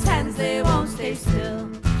foreman, and his hands, they won't stay still.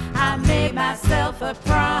 I made myself a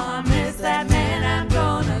promise, that man I'm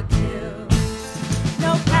gonna kill.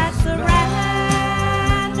 No pastorella,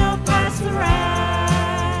 no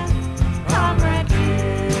pastorella. Comrade,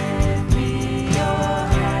 give me your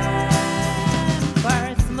hand.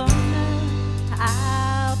 Barcelona,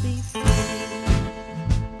 I'll be free.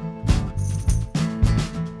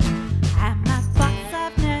 And my boss,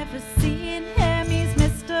 I've never seen him, he's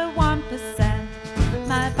Mr. 1%.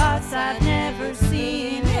 My boss boss, I've never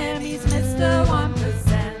seen him, he's Mr.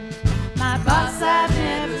 1%. My boss, I've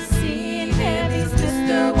never seen him, he's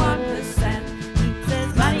Mr. 1%. He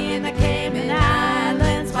says money in the Cayman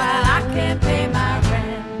Islands while I can't pay my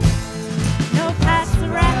rent. No pass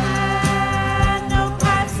around, no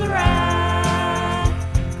pass around.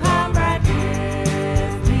 Comrade,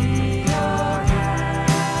 give me your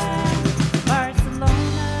hand.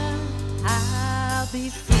 Barcelona, I'll be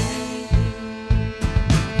free.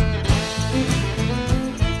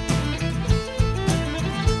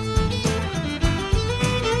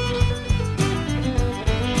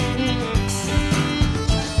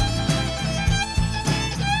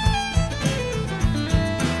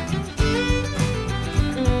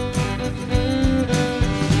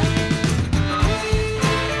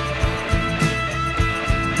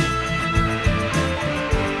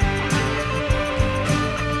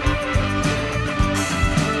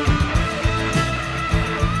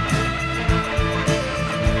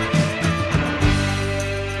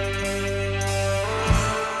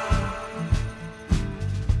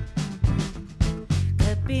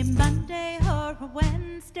 Could be Monday or a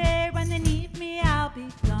Wednesday. When they need me, I'll be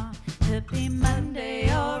gone. Could be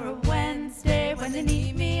Monday or a Wednesday. When they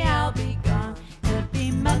need me, I'll be gone. Could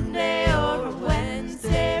be Monday or a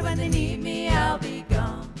Wednesday. When they need me, I'll be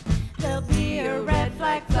gone. There'll be a red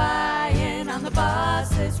flag flying on the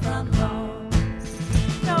boss's front lawn.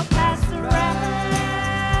 No pass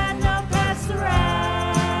around, no pass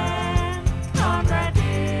around. Comrade,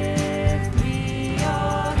 give me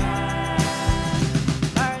your hand.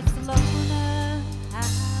 Barcelona,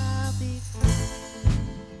 I'll be free.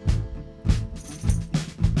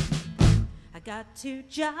 I got 2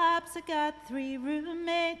 jobs, I got 3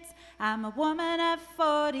 roommates. I'm a woman of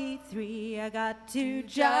 43. I got 2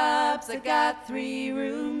 jobs, I got 3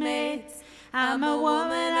 roommates. I'm a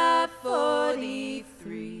woman of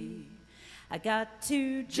 43. I got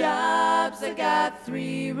 2 jobs, I got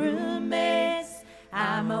 3 roommates.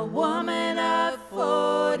 I'm a woman of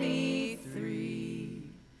 43.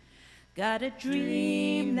 Got a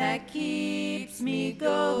dream that keeps me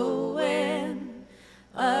going,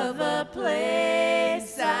 of a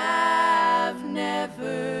place I've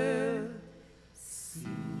never seen.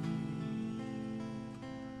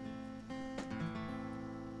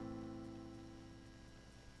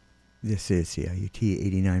 This is CIUT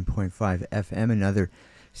 89.5 FM, another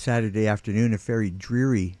Saturday afternoon, a very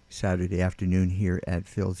dreary Saturday afternoon here at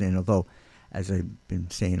Phil's Inn. Although, as I've been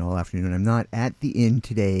saying all afternoon, I'm not at the inn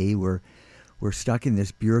today. We're stuck in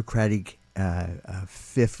this bureaucratic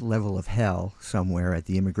fifth level of hell somewhere at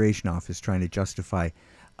the immigration office, trying to justify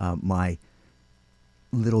my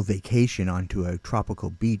little vacation onto a tropical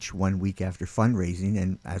beach 1 week after fundraising.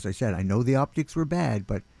 And as I said, I know the optics were bad,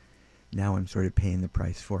 but now I'm sort of paying the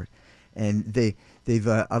price for it. And they've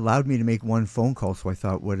allowed me to make one phone call, so I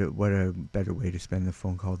thought, what a better way to spend the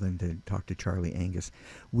phone call than to talk to Charlie Angus.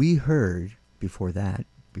 We heard before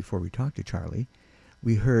we talked to Charlie,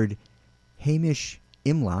 we heard Hamish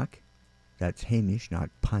Imlock, that's Hamish, not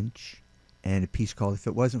Punch, and a piece called If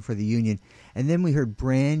It Wasn't for the Union. And then we heard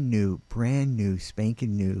brand new,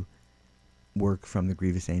 spanking new work from the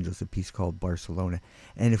Grievous Angels, a piece called Barcelona.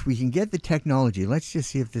 And if we can get the technology, let's just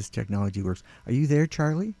see if this technology works. Are you there,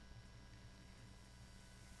 Charlie?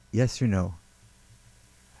 Yes or no?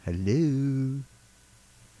 Hello?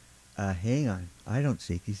 Hang on. I don't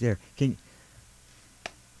see if he's there. Can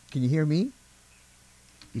you hear me?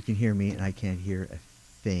 You can hear me, and I can't hear a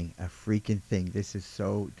thing, a freaking thing. This is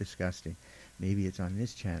so disgusting. Maybe it's on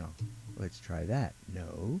this channel. Let's try that.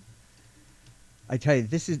 No. I tell you,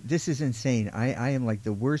 this is insane. I am like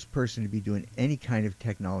the worst person to be doing any kind of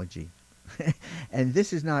technology. And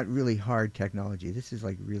this is not really hard technology. This is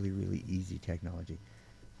like really, really easy technology.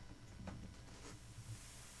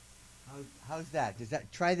 How's that? Does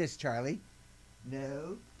that try this, Charlie?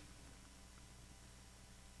 No.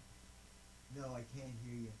 No, I can't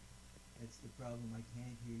hear you. That's the problem. I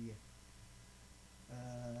can't hear you. Hang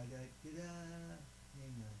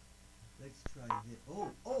on. Let's try this.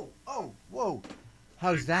 Oh, whoa.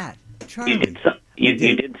 How's that? Charlie. You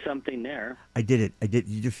did something there. I did it. Did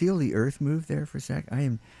you feel the earth move there for a sec?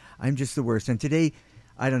 I'm just the worst. And today,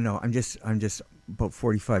 I don't know. I'm just about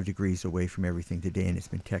 45 degrees away from everything today, and it's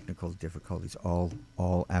been technical difficulties all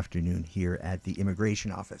afternoon here at the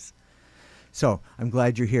immigration office. So I'm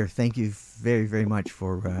glad you're here. Thank you very, very much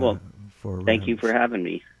for thank you for having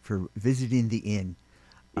me, for visiting the inn.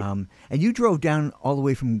 And you drove down all the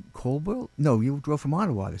way from Cobalt? No, you drove from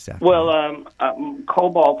Ottawa this afternoon. Well,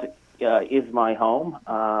 Cobalt is my home,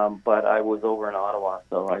 but I was over in Ottawa,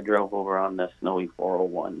 so I drove over on the snowy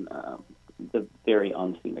 401. very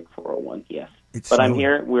unscenic 401. Yes, It's but I'm snowing.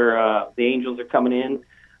 here. We're the Angels are coming in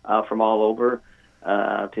from all over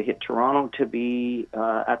to hit Toronto to be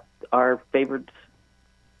at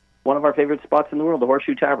one of our favorite spots in the world, the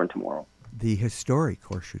Horseshoe Tavern tomorrow. The historic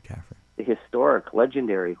Horseshoe Tavern. The historic,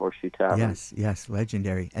 legendary Horseshoe Tavern. Yes,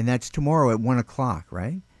 legendary. And that's tomorrow at 1 o'clock,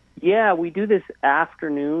 right? Yeah, we do this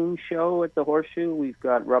afternoon show at the Horseshoe. We've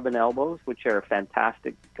got Rubbin' Elbows, which are a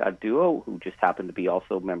fantastic duo who just happen to be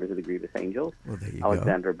also members of the Grievous Angels. Well, there you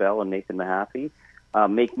Alexandra Bell and Nathan Mahaffey.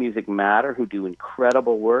 Make Music Matter, who do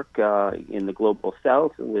incredible work in the Global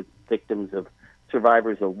South with victims of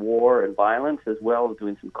survivors of war and violence, as well as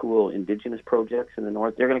doing some cool Indigenous projects in the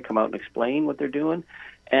North. They're going to come out and explain what they're doing.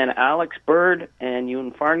 And Alex Bird and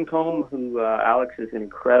Ewan Farncombe, who Alex is an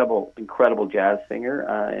incredible jazz singer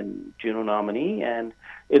and Juno nominee, and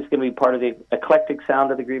it's going to be part of the eclectic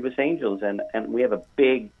sound of the Grievous Angels. And we have a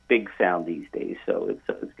big sound these days, so it's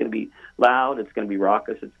going to be loud, it's going to be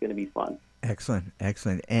raucous, it's going to be fun. Excellent.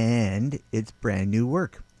 And it's brand new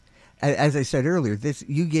work. As I said earlier,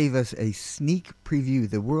 you gave us a sneak preview,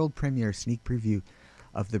 the world premiere sneak preview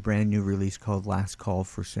of the brand new release called Last Call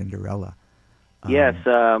for Cinderella. Yes,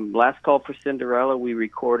 Last Call for Cinderella, we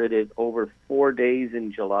recorded it over 4 days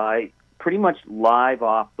in July, pretty much live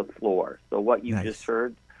off the floor. So what you just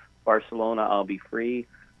heard, Barcelona, I'll Be Free,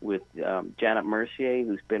 with Janet Mercier,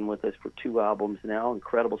 who's been with us for 2 albums now,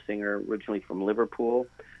 incredible singer, originally from Liverpool.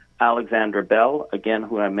 Alexandra Bell, again,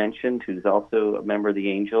 who I mentioned, who's also a member of the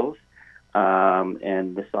Angels.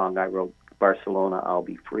 And the song I wrote, Barcelona, I'll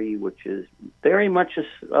Be Free, which is very much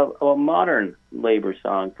a modern labor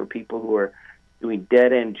song for people who are doing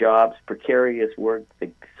dead-end jobs, precarious work, the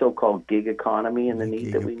so-called gig economy, and the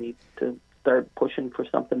need that we need to start pushing for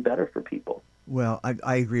something better for people. Well,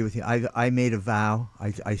 I agree with you. I made a vow.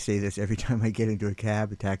 I say this every time I get into a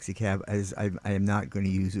taxi cab, as I am not going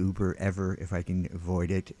to use Uber ever if I can avoid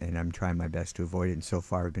it, and I'm trying my best to avoid it, and so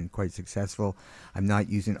far I've been quite successful. I'm not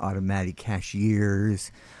using automatic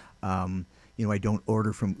cashiers. I don't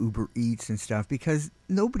order from Uber Eats and stuff because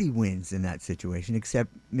nobody wins in that situation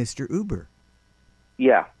except Mr. Uber.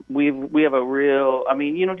 Yeah, we have a real,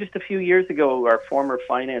 just a few years ago, our former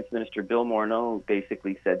finance minister, Bill Morneau,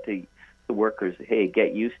 basically said to the workers, hey,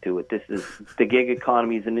 get used to it. The gig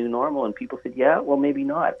economy is the new normal. And people said, yeah, well, maybe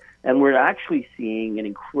not. And we're actually seeing an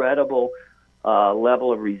incredible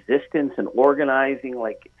level of resistance and organizing,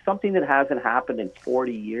 like something that hasn't happened in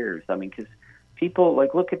 40 years. Because people,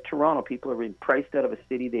 look at Toronto. People are being priced out of a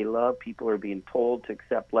city they love. People are being told to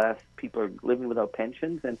accept less. People are living without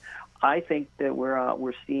pensions. And I think that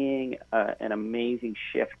we're seeing an amazing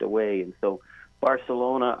shift away. And so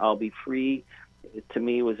Barcelona, I'll Be Free, to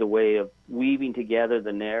me was a way of weaving together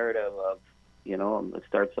the narrative of, it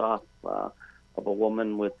starts off of a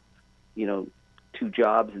woman with, 2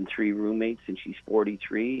 jobs and 3 roommates, and she's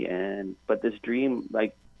 43. But this dream,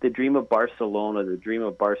 the dream of Barcelona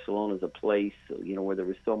is a place, where there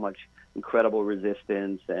was so much incredible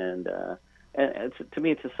resistance. And to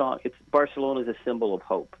me, it's a song. Barcelona is a symbol of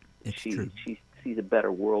hope. She sees a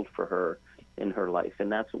better world for her in her life,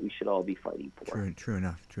 and that's what we should all be fighting for. True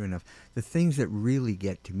enough. The things that really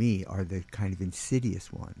get to me are the kind of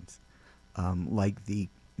insidious ones, like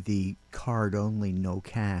the card-only, no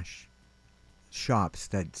cash shops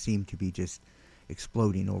that seem to be just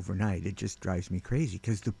exploding overnight. It just drives me crazy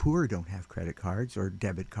because the poor don't have credit cards or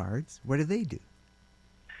debit cards. What do they do?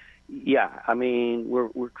 Yeah,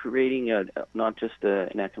 we're creating not just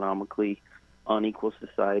an economically unequal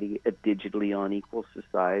society, a digitally unequal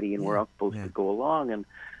society, and we're all supposed to go along. And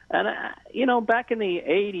back in the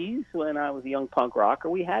 80s, when I was a young punk rocker,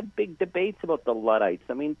 we had big debates about the Luddites.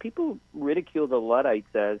 People ridicule the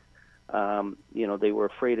Luddites as, they were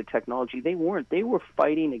afraid of technology. They weren't. They were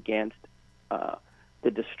fighting against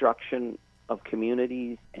the destruction of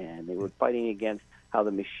communities, and they were fighting against how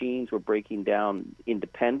the machines were breaking down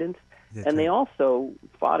independence. They also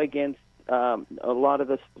fought against a lot of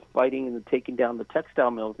the fighting and taking down the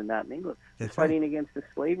textile mills in England. Fighting against the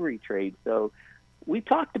slavery trade. So we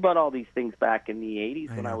talked about all these things back in the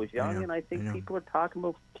 80s when I was young, and I think people are talking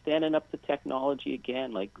about standing up to technology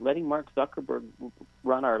again, like letting Mark Zuckerberg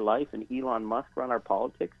run our life and Elon Musk run our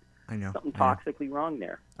politics. I know. Something toxically wrong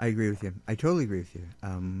there. I agree with you. I totally agree with you.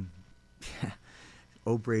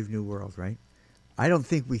 Oh, brave new world, right? I don't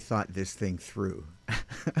think we thought this thing through.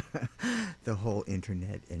 The whole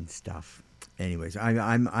internet and stuff. Anyways,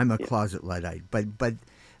 I'm a closet Luddite, but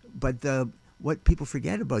what people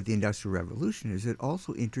forget about the Industrial Revolution is it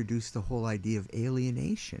also introduced the whole idea of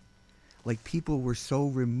alienation. Like, people were so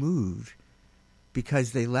removed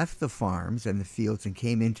because they left the farms and the fields and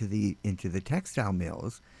came into the textile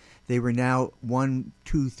mills they were now 1,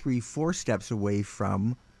 2, 3, 4 steps away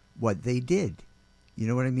from what they did. You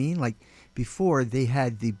know what I mean? Like before, they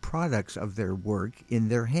had the products of their work in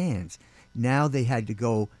their hands. Now they had to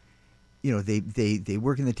go, they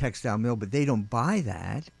work in the textile mill, but they don't buy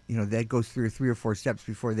that. That goes through 3 or 4 steps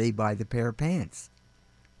before they buy the pair of pants.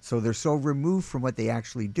 So they're so removed from what they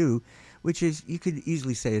actually do, which is, you could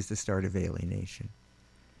easily say, is the start of alienation.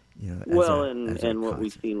 And what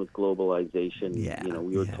we've seen with globalization, Yeah,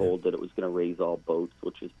 we were told that it was going to raise all boats,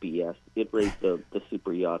 which is BS. It raised the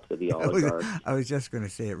super yachts of the oligarchs. I was just going to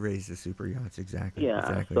say it raised the super yachts, exactly. Yeah,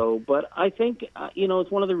 exactly. but I think,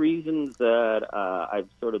 it's one of the reasons that I've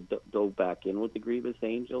sort of dove back in with the Grievous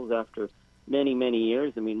Angels after many, many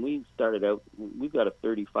years. I mean, we started out, we've got a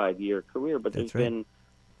 35-year career, but there's been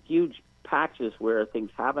huge patches where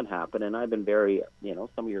things haven't happened, and I've been very,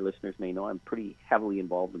 some of your listeners may know I'm pretty heavily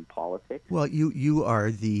involved in politics. Well, you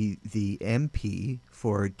are the MP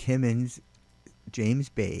for Timmins, James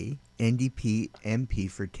Bay, NDP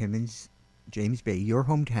MP for Timmins, James Bay, your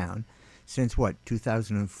hometown, since what,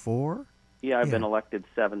 2004? Yeah, I've been elected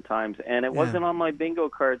 7 times, and it wasn't on my bingo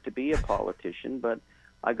card to be a politician, but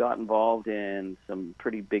I got involved in some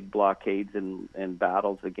pretty big blockades and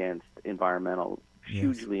battles against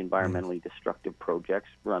hugely environmentally destructive projects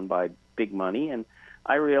run by big money. And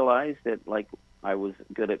I realized that, I was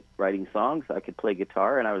good at writing songs, I could play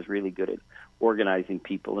guitar, and I was really good at organizing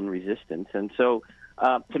people and resistance. And so,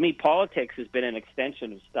 to me, politics has been an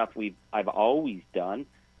extension of stuff I've always done.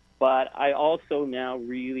 But I also now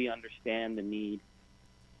really understand the need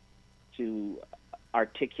to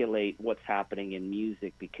articulate what's happening in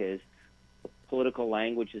music, because political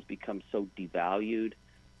language has become so devalued.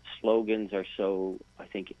 Slogans are so, I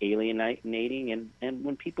think, alienating, and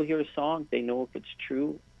when people hear a song, they know if it's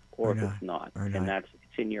true or if it's not, and it's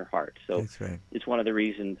in your heart. So it's one of the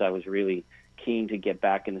reasons I was really keen to get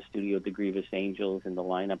back in the studio with the Grievous Angels and the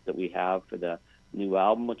lineup that we have for the new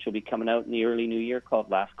album, which will be coming out in the early new year,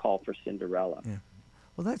 called Last Call for Cinderella. Yeah.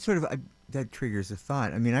 Well, that sort of that triggers a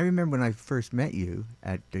thought. I mean, I remember when I first met you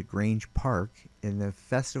at the Grange Park in the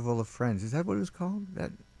Festival of Friends. Is that what it was called?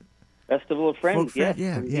 That Festival of Friends, yes.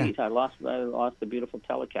 Yeah, indeed. Yeah. I lost the beautiful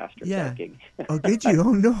Telecaster that gig. Oh, did you?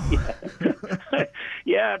 Oh, no.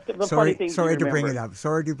 Yeah. The sorry, funny thing sorry to bring it up.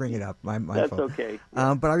 Sorry to bring it up. My That's fault. Okay.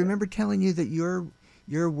 But I remember telling you that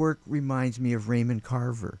your work reminds me of Raymond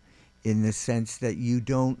Carver, in the sense that you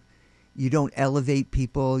don't elevate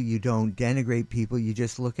people, you don't denigrate people, you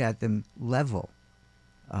just look at them level.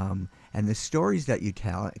 And the stories that you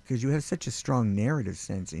tell, because you have such a strong narrative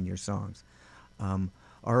sense in your songs,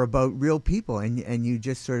 are about real people, and you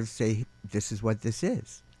just sort of say, this is what this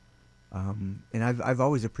is. And I've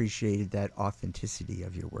always appreciated that authenticity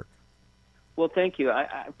of your work. Well, thank you.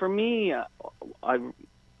 For me,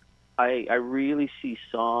 I really see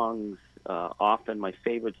songs. Often my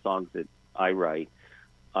favorite songs that I write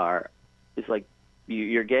is like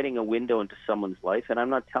you're getting a window into someone's life, and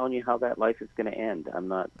I'm not telling you how that life is going to end. I'm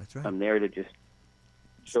not. That's right. I'm there to just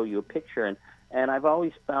show you a picture, and I've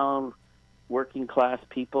always found working class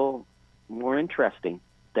people more interesting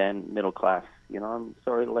than middle class. I'm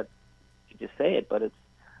sorry to let you just say it, but it's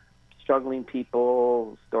struggling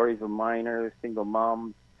people, stories of miners, single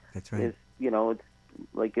moms. That's right.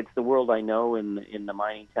 It's the world I know in the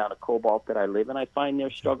mining town of Cobalt that I live in. I find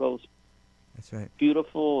their struggles That's right.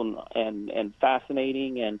 beautiful and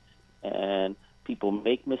fascinating, and people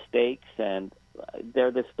make mistakes, and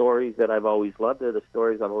they're the stories that I've always loved. They're the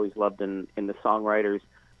stories I've always loved in the songwriters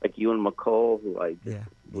like Ewan McCall, who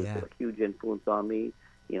was a huge influence on me.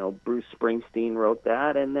 Bruce Springsteen wrote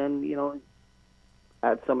that, and then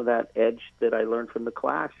add some of that edge that I learned from the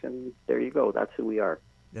Clash, and there you go. That's who we are.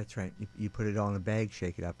 That's right. You put it all in a bag,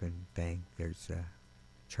 shake it up, and bang, there's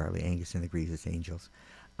Charlie Angus and the Grievous Angels.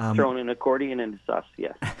 Thrown an accordion into us,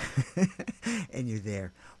 yes. And you're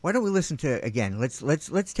there. Why don't we listen to, again,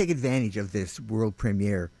 let's take advantage of this world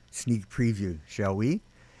premiere sneak preview, shall we?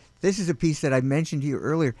 This is a piece that I mentioned to you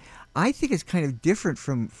earlier. I think it's kind of different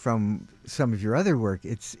from some of your other work.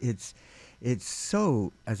 It's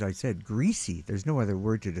so, as I said, greasy. There's no other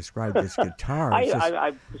word to describe this guitar.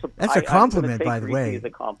 That's a compliment, by the way. It's a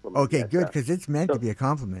compliment. Okay, yes, good, because it's meant to be a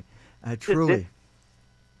compliment. Truly.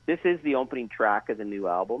 This is the opening track of the new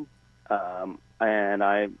album, and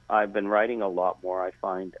I've been writing a lot more, I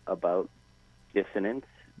find, about dissonance,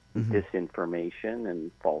 disinformation,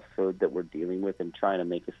 and falsehood that we're dealing with, and trying to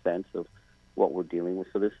make a sense of what we're dealing with.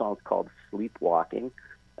 So this song's called Sleepwalking,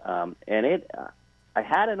 and I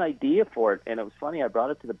had an idea for it, and it was funny. I brought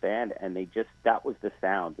it to the band, and that was the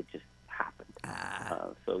sound. It just happened.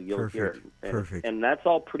 So you'll hear it. Perfect. And that's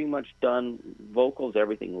all pretty much done, vocals,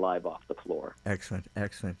 everything live off the floor. Excellent.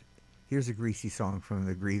 Here's a greasy song from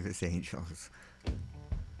the Grievous Angels.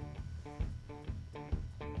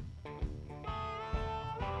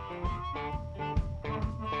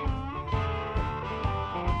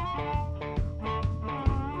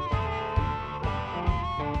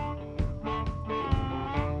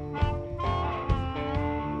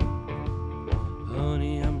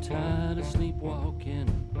 Honey, I'm tired of sleepwalking,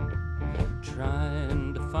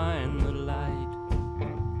 trying to find the light,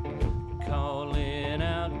 calling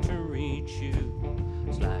out to reach you.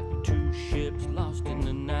 It's like two ships lost in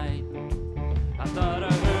the night. I thought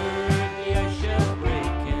I heard the ice shell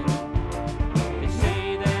breaking. They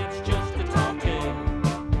say that's just a tall tale.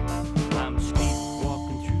 I'm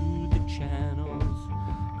sleepwalking through the channels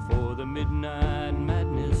for the midnight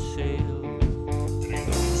madness sail.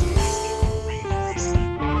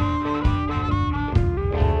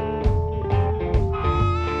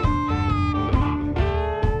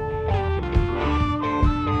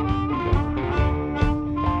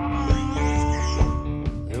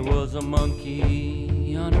 A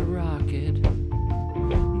monkey on a rocket,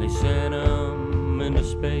 and they sent him into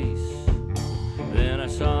space. Then I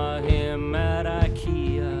saw him at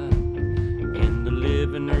IKEA in the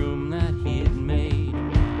living room that he had made.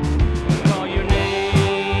 Call your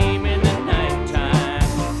name in the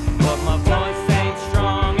nighttime, but my voice ain't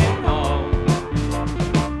strong at all.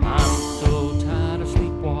 I'm so tired of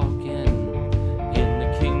sleepwalking in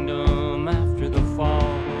the kingdom after the fall.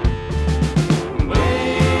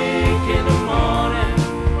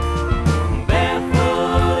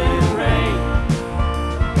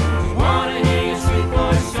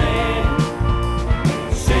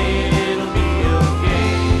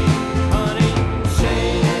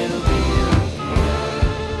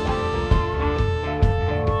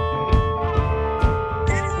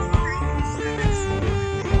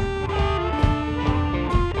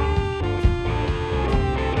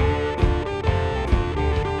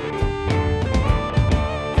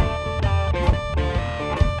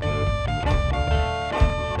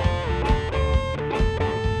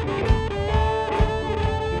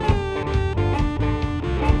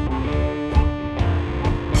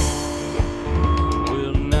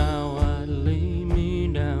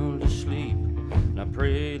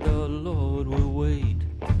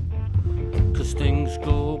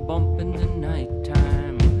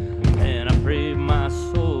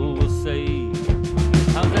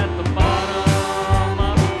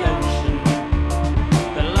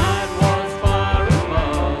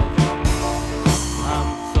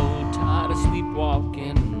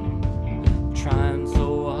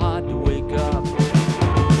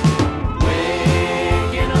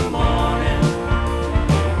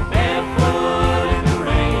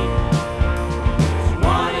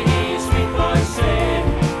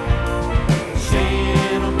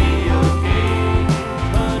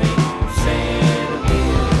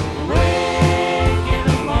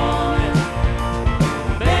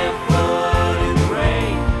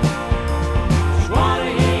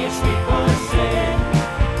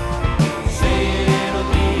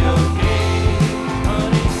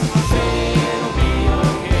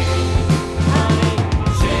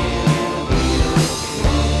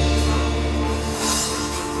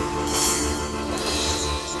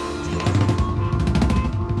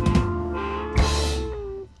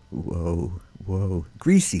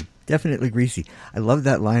 Greasy, definitely greasy. I love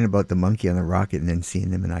that line about the monkey on the rocket and then seeing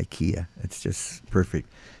them in IKEA. It's just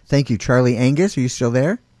perfect. Thank you, Charlie. Angus, are you still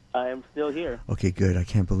there? I am still here. Okay, good. I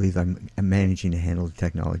can't believe I'm managing to handle the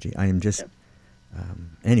technology. I am just...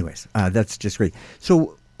 anyways, that's just great.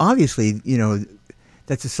 So, obviously, you know,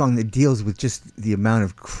 that's a song that deals with just the amount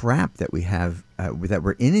of crap that we have, that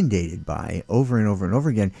we're inundated by over and over and over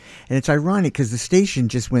again. And it's ironic because the station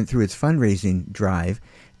just went through its fundraising drive,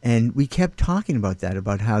 and we kept talking about that,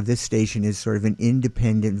 about how this station is sort of an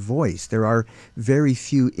independent voice. There are very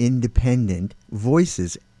few independent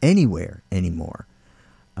voices anywhere anymore.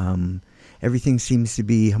 Everything seems to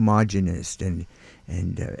be homogenous, and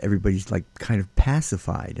everybody's like kind of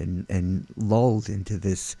pacified and lulled into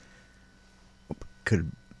this.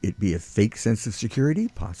 Could it be a fake sense of security?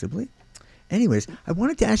 Possibly. Anyways, I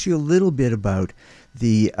wanted to ask you a little bit about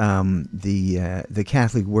the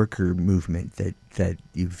Catholic worker movement that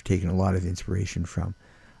you've taken a lot of inspiration from.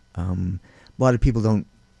 A lot of people don't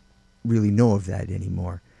really know of that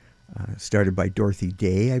anymore. Started by Dorothy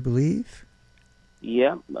Day, I believe.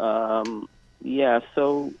 Yeah.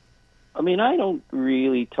 So, I mean, I don't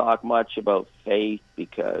really talk much about faith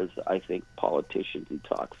because I think politicians who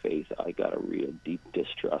talk faith, I got a real deep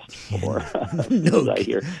distrust for. I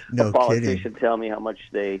hear a politician tell me how much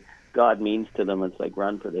God means to them. It's like,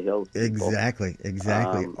 run for the hills, people. Exactly.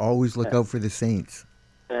 Always look out for the saints.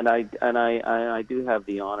 And I do have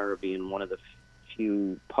the honor of being one of the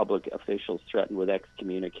few public officials threatened with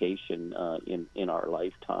excommunication in our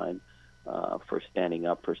lifetime for standing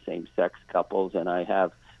up for same-sex couples. And I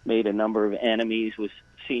have made a number of enemies with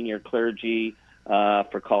senior clergy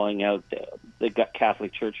for calling out the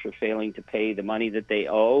Catholic Church for failing to pay the money that they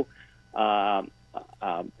owe.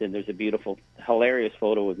 Then there's a beautiful, hilarious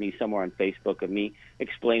photo of me somewhere on Facebook of me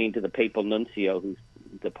explaining to the papal nuncio, who's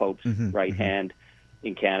the Pope's right hand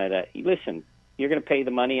in Canada, listen, you're going to pay the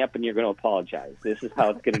money up and you're going to apologize. This is how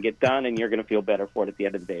it's going to get done, and you're going to feel better for it at the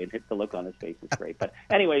end of the day. And the look on his face is great. But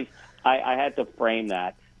anyways, I had to frame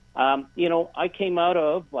that. I came out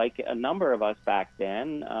of, like a number of us back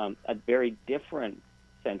then, a very different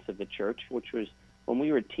sense of the church, which was when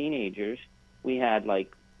we were teenagers, we had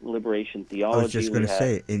like liberation theology. I was just going to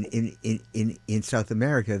say, in South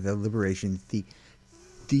America, the liberation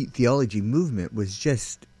theology movement was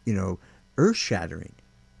just, earth-shattering.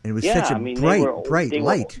 And it was such a bright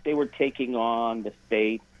light. They were taking on the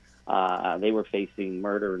state. They were facing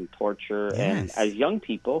murder and torture. Yes. And as young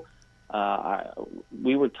people,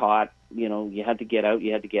 we were taught, you had to get out,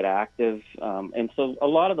 you had to get active. And so a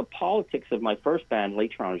lot of the politics of my first band,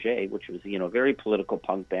 L'Étranger, which was, a very political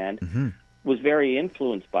punk band, was very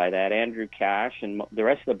influenced by that. Andrew Cash and the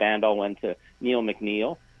rest of the band all went to Neil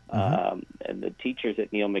McNeil. And the teachers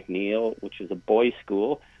at Neil McNeil, which was a boys'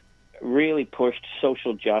 school, really pushed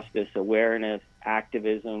social justice, awareness,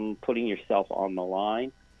 activism, putting yourself on the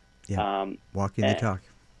line. Yeah. Walking the talk.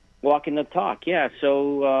 Walking the talk, yeah.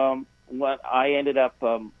 So what I ended up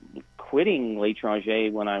quitting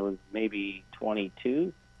L'Étranger when I was maybe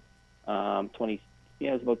 22. It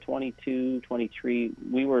was about 22, 23.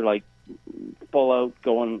 We were like full out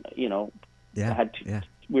going,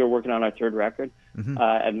 we were working on our third record.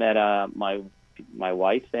 I met my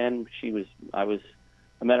wife then.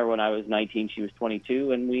 I met her when I was 19. She was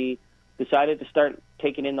 22, and we decided to start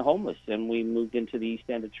taking in the homeless. And we moved into the East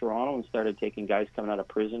End of Toronto and started taking guys coming out of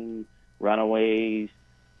prison, runaways,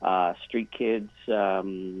 street kids,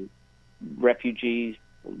 refugees,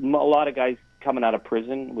 a lot of guys coming out of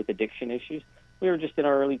prison with addiction issues. We were just in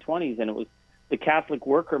our early 20s, and it was the Catholic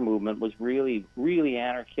worker movement was really, really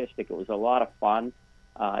anarchistic. It was a lot of fun.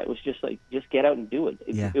 It was just like, just get out and do it.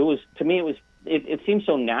 It was, to me, it seemed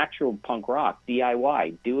so natural, punk rock,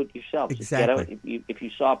 DIY, do it yourself. Exactly. Just get out. If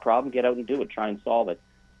you saw a problem, get out and do it. Try and solve it.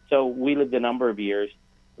 So we lived a number of years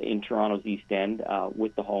in Toronto's East End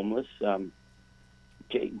with the homeless. And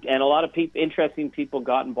a lot of interesting people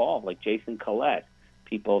got involved, like Jason Collette.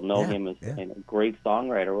 People know him as a great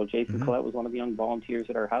songwriter. Well, Jason Collette was one of the young volunteers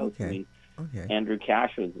at our house. Okay. I mean, Andrew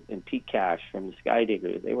Cash and Pete Cash from the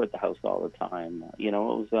Skydiggers. They were at the house all the time. It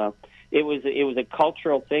was a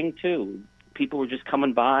cultural thing too. People were just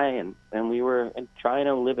coming by, and we were trying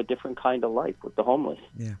to live a different kind of life with the homeless.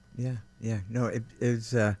 Yeah. No, it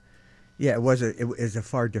was a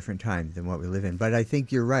far different time than what we live in. But I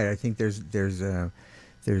think you're right. I think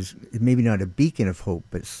there's maybe not a beacon of hope,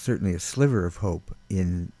 but certainly a sliver of hope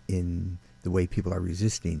in the way people are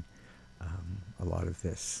resisting a lot of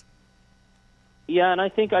this. Yeah, and I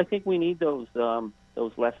think we need those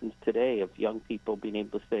lessons today of young people being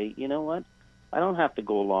able to say, you know what, I don't have to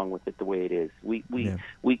go along with it the way it is. We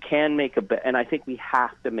can make and I think we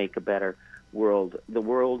have to make a better world. The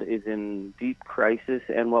world is in deep crisis,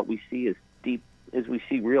 and what we see is we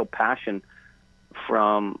see real passion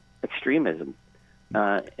from extremism.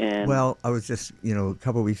 Well, I was just, a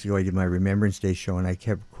couple of weeks ago I did my Remembrance Day show, and I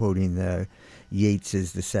kept quoting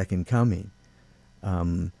Yeats's The Second Coming.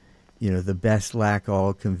 The best lack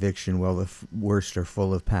all conviction, while the worst are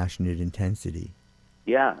full of passionate intensity.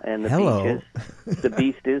 Yeah, and the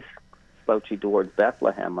beast is slouchy towards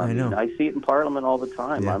Bethlehem. I mean, I see it in Parliament all the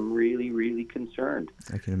time. Yeah. I'm really, really concerned.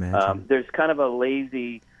 I can imagine. There's kind of a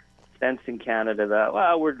lazy sense in Canada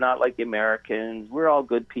that, we're not like the Americans. We're all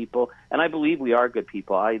good people. And I believe we are good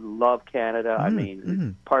people. I love Canada. I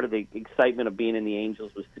mean, part of the excitement of being in the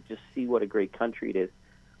Angels was to just see what a great country it is.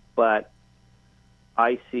 But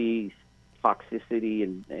I see toxicity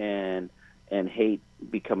and hate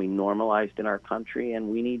becoming normalized in our country, and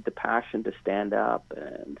we need the passion to stand up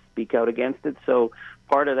and speak out against it. So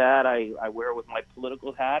part of that I wear with my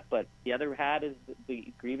political hat, but the other hat is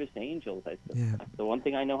the Grievous Angels. The one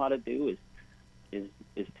thing I know how to do is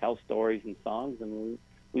tell stories and songs, and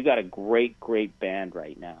we've got a great band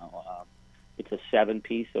right now. It's a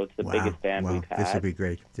 7-piece, so it's the biggest band we've had. This will be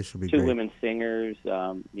great. Two women singers,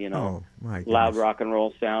 loud rock and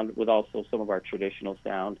roll sound with also some of our traditional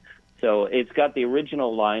sound. So it's got the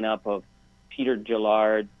original lineup of Peter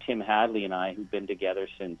Gillard, Tim Hadley, and I, who've been together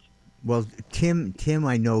since. Well, Tim,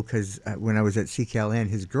 I know because when I was at CKLN,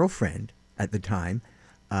 his girlfriend at the time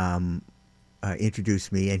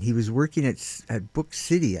introduced me, and he was working at Book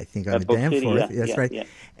City, I think, on the Book City, Danforth. yeah, That's right. yeah.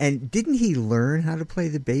 And didn't he learn how to play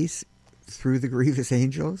the bass through the Grievous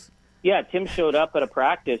Angels? Yeah, Tim showed up at a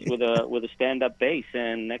practice with a stand-up bass,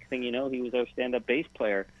 and next thing you know, he was our stand-up bass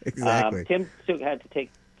player. Exactly. Tim had to take.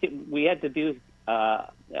 We had to do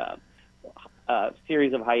a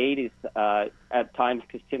series of hiatus at times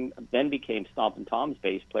because Tim then became Stompin' Tom's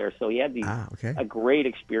bass player. So he had a great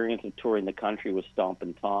experience of touring the country with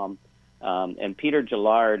Stompin' Tom. And Peter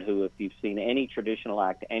Gillard, who, if you've seen any traditional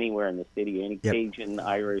act anywhere in the city, any Cajun,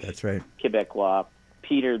 Irish, That's right. Quebecois,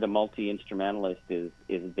 Peter, the multi-instrumentalist, is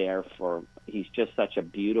there for. He's just such a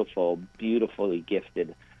beautifully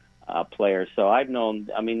gifted player. So I've known.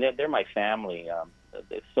 I mean, they're my family.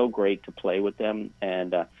 It's so great to play with them.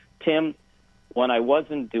 And Tim, when I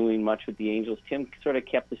wasn't doing much with the Angels, Tim sort of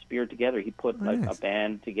kept the spirit together. He put a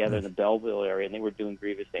band together in the Belleville area, and they were doing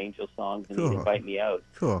Grievous Angel songs, and he'd invite me out.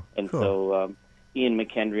 So Ian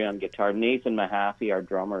McKendry on guitar, Nathan Mahaffey, our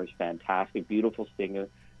drummer, is fantastic, beautiful singer.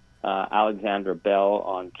 Alexandra Bell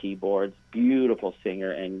on keyboards, beautiful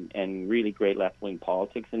singer and really great left-wing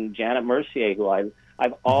politics. And Janet Mercier, who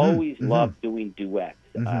I've always loved doing duets.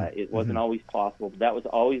 It wasn't always possible, but that was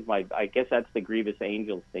always I guess that's the Grievous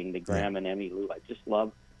Angels thing, the Graham and Emmy Lou. I just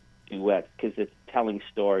love duets because it's telling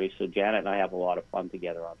stories. So Janet and I have a lot of fun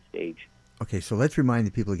together on stage. Okay, so let's remind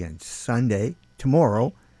the people again. Sunday,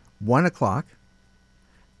 tomorrow, 1 o'clock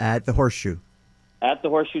at the Horseshoe. At the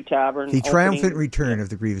Horseshoe Tavern. The triumphant return of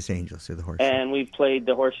the Grievous Angels to the Horseshoe. And we've played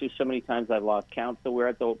the Horseshoe so many times I've lost count. So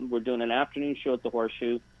we're doing an afternoon show at the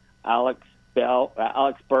Horseshoe. Alex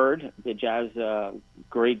Bird, the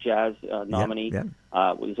great jazz nominee,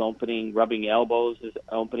 was opening. Rubbing Elbows is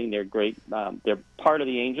opening. They're great. They're part of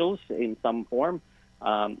the Angels in some form.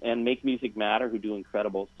 And Make Music Matter, who do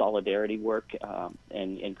incredible solidarity work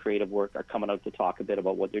and creative work, are coming out to talk a bit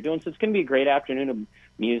about what they're doing. So it's going to be a great afternoon of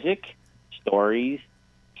music, stories,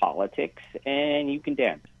 politics, and you can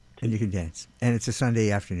dance. And you can dance. And it's a Sunday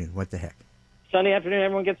afternoon. What the heck? Sunday afternoon,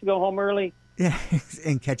 everyone gets to go home early. Yeah,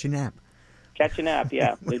 and catch a nap. Catch a nap,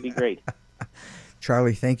 yeah. It'd be great.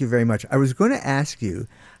 Charlie, thank you very much. I was going to ask you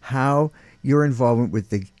how your involvement with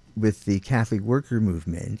the Catholic worker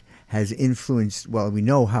movement has influenced, well, we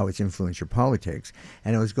know how it's influenced your politics,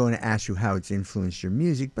 and I was going to ask you how it's influenced your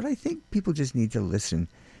music, but I think people just need to listen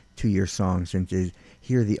to your songs and to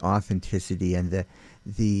hear the authenticity and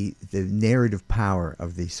the narrative power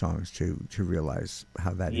of these songs to realize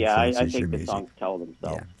how that influences your music. I think the songs tell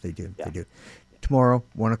themselves. Yeah, they do. Yeah. They do. Tomorrow,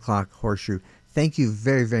 1 o'clock, Horseshoe. Thank you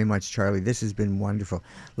very, very much, Charlie. This has been wonderful.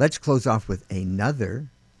 Let's close off with another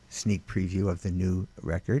sneak preview of the new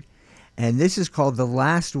record. And this is called The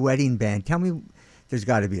Last Wedding Band. Tell me, there's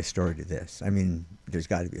got to be a story to this. I mean, there's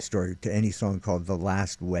got to be a story to any song called The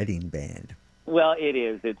Last Wedding Band. Well, it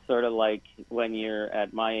is. It's sort of like when you're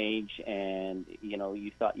at my age and,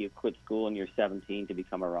 you thought you quit school and you're 17 to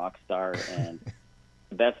become a rock star. And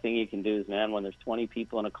the best thing you can do is, man, when there's 20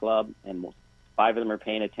 people in a club and 5 of them are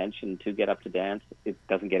paying attention to get up to dance, it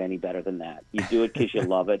doesn't get any better than that. You do it because you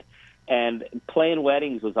love it. And playing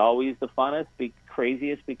weddings was always the funnest,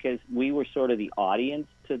 craziest, because we were sort of the audience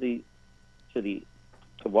to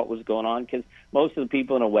what was going on, because most of the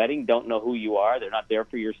people in a wedding don't know who you are. They're not there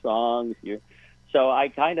for your songs. So I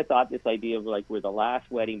kind of thought this idea of like we're the last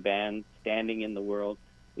wedding band standing in the world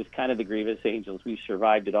was kind of the Grievous Angels. We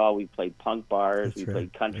survived it all. We played punk bars. We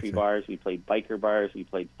played country bars. We played biker bars. We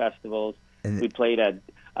played festivals. We played a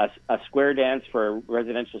square dance for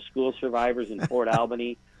residential school survivors in Port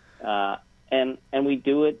Albany. And we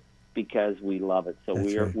do it because we love it. So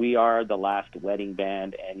we are the last wedding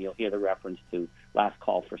band, and you'll hear the reference to Last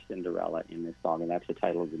Call for Cinderella in this song, and that's the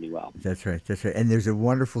title of the new album. That's right. And there's a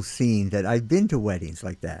wonderful scene that I've been to weddings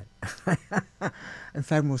like that. In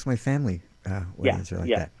fact, most of my family weddings are like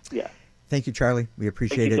that. Yeah. Thank you, Charlie. We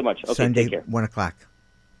appreciate Thank you it. so much. Okay, Sunday, take care. 1 o'clock.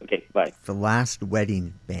 Okay, bye. The Last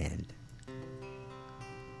Wedding Band.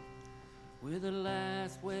 We're the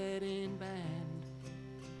last wedding band,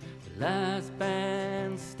 the last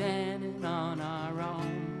band standing on our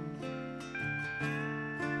own.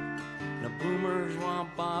 The boomers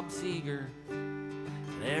want Bob Seger,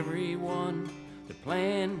 and everyone, they're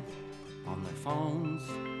playing on their phones.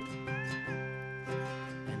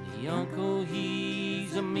 And the uncle,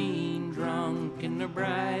 he's a mean drunk, and the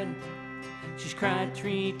bride, she's cried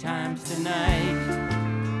 3 times tonight.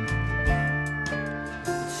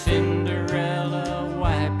 Cinderella,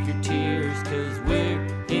 wipe your tears, 'cause we're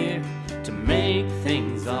here to make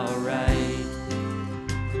things alright.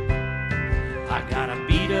 I got a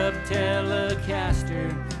beat-up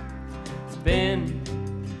Telecaster, it's been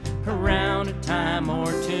around a time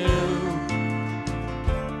or two.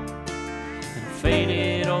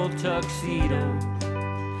 faded old tuxedo,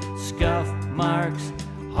 scuff marks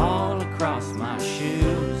all across my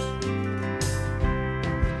shoes.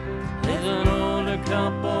 There's an older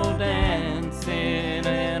couple dancing,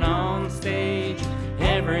 and on stage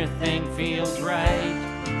everything feels right.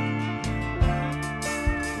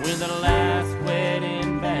 We're the last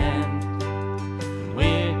wedding band,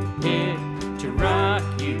 we're here to rock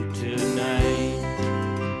you tonight.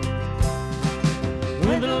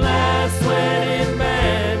 We're the last wedding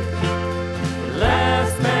band, the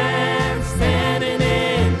last man standing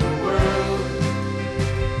in the world,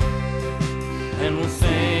 and we'll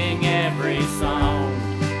sing every song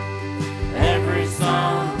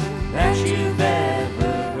that you've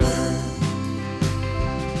ever heard.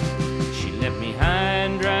 She left me high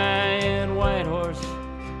and dry in Whitehorse.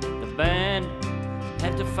 The band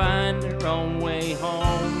had to find their own way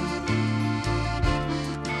home,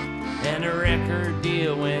 and a record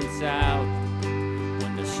deal went south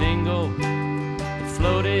when the single it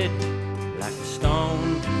floated like a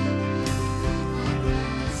stone.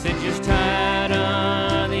 Said just tired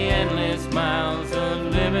of the endless miles of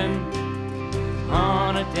living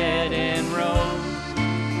on a dead-end road.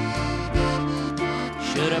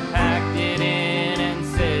 Should have packed it in and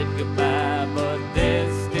said goodbye, but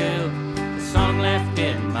there's still a song left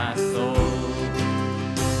in my soul.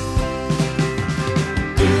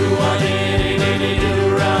 Do-a-dee-dee-dee-dee-do,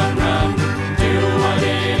 run, run.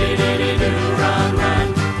 Do-a-dee-dee-dee-dee-do, run, run.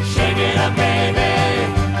 Shake it up, baby,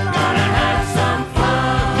 gonna have some fun.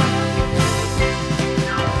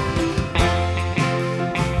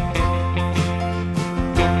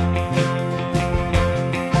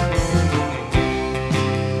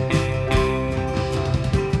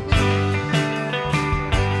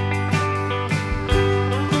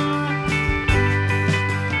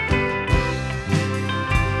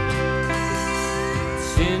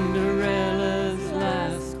 Cinderella's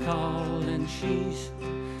last call, and she's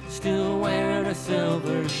still wearing her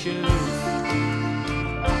silver shoes.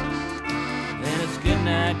 Then it's good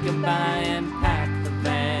night, goodbye, and pack the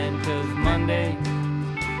van, 'cause Monday,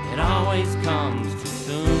 it always comes too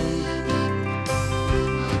soon.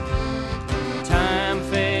 Time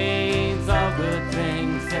fades, all good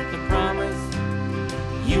things, except the promise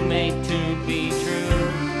you made to be true.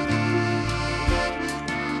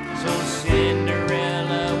 So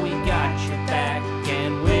Cinderella, we got your back,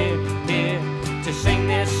 and we're here to sing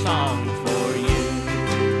this song for you.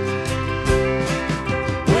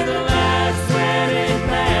 We're the last wedding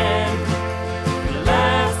band, the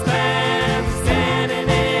last band standing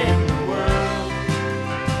in the world,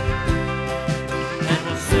 and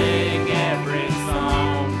we'll sing every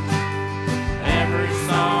song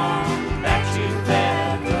that you've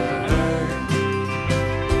ever heard.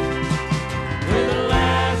 We're the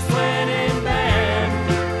last wedding band,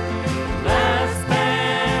 last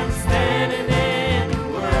band standing in the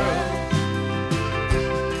world,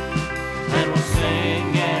 and we'll sing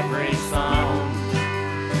every song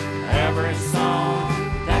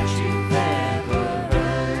that you've ever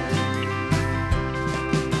heard.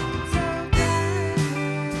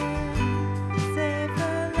 Save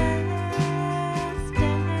the last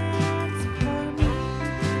dance for me.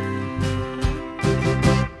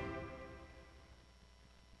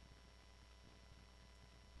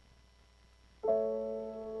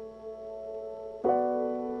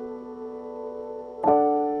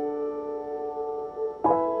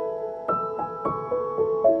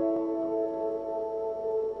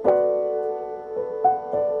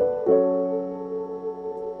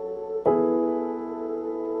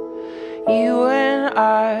 You and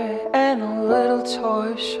I and a little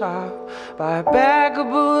toy shop, buy a bag of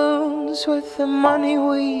balloons with the money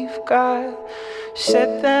we've got,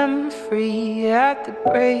 set them free at the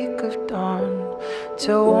break of dawn,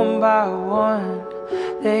 till one by one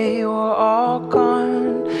they were all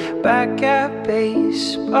gone. Back at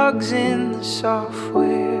base, bugs in the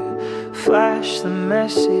software flash the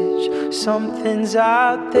message, something's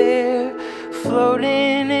out there,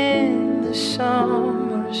 floating in the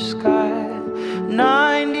summer sky.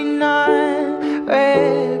 99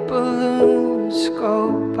 red balloons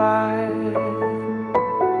go by.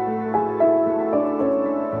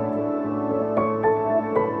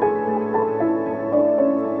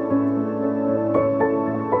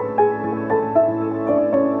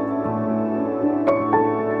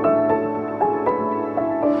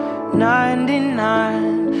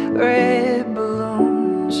 Red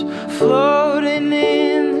balloons floating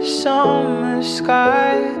in the summer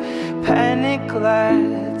sky. Panic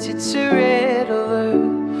lights, it's a red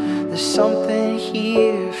alert. There's something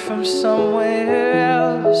here from somewhere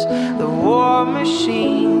else. The war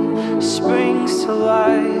machine springs to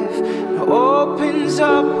life. opens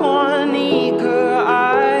up one eager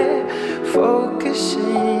eye,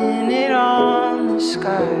 focusing it on the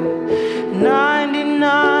sky.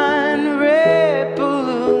 99 red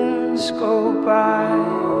balloons go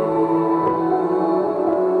by.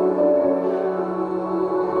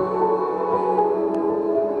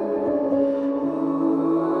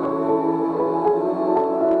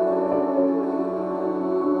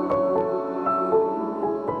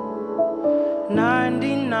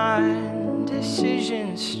 99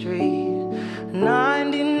 Decision Street,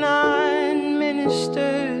 99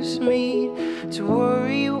 ministers meet to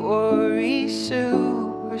worry,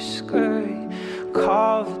 super scurry,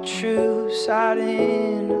 call the truce out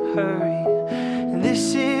in a hurry. And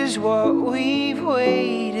this is what we've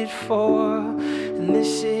waited for, and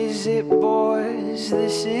this is it, boys,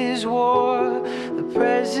 this is war. The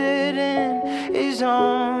president is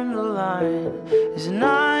on the line as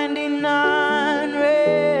 99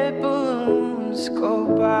 red balloons go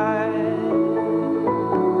by.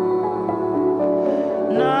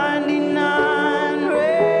 99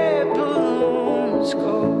 red balloons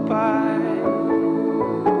go by.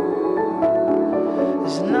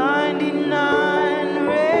 As 99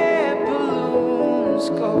 red balloons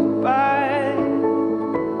go by.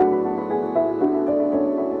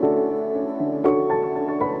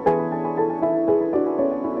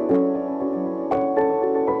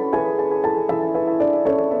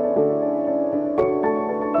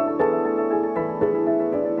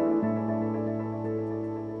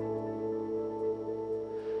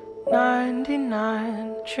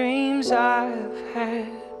 Dreams I've had,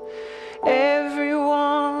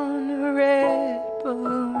 everyone a red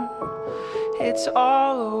balloon. It's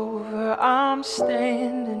all over, I'm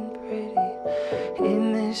standing pretty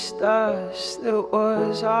in this dust that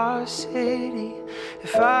was our city.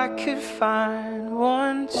 If I could find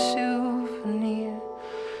one souvenir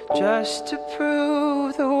just to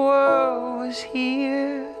prove the world was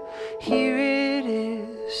here, here it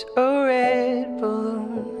is, a red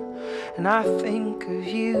balloon. And I think of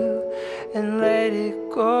you and let it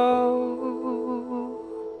go.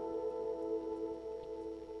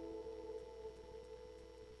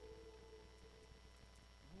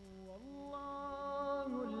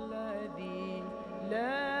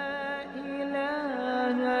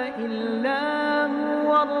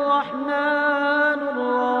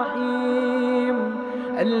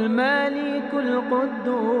 الملك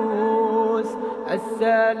القدوس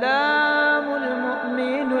السلام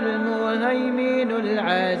المؤمن المهيمن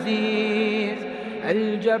العزيز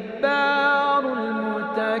الجبار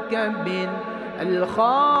المتكبر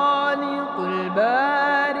الخالق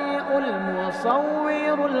البارئ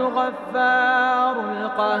المصور الغفار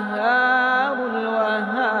القهار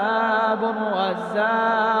الوهاب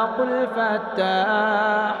الرزاق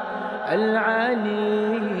الفتاح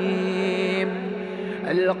العليم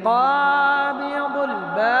القابض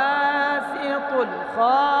الباسط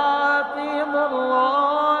الخافض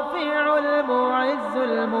الرافع المعز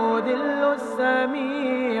المذل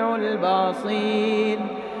السميع البصير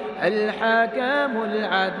الحكم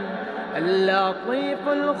العدل اللطيف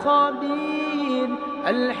الخبير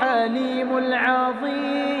الحليم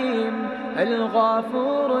العظيم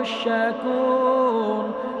الغفور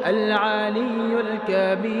الشكور العلي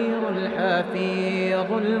الكبير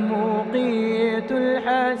الحفيظ المقيت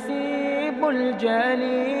الحسيب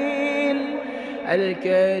الجليل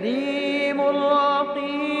الكريم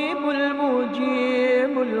الرقيب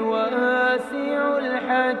المجيب الواسع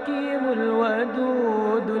الحكيم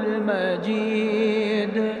الودود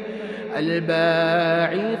المجيد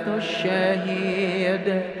الباعث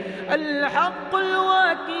الشهيد الحق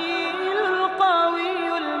الوكيل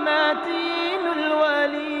القوي المتين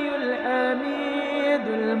الولي الحميد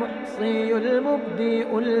المحصي المبدئ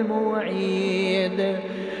المعيد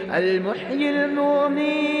المحيي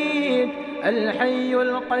المميت الحي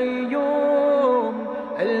القيوم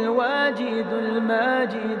الواجد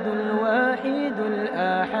الماجد الواحد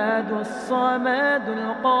الأحد الصمد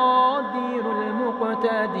القادر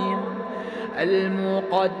المقتدر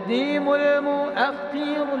المقدم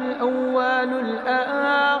المؤخر الأول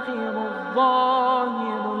الآخر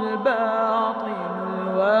الظاهر الباطن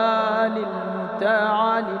الوالي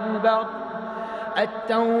المتعالي البر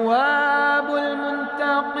التواب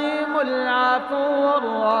المنتقم العفو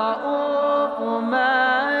الرؤوف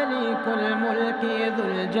مالك الملك ذو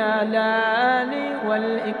الجلال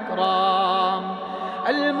والإكرام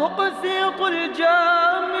المقسط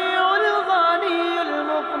الجامع الغني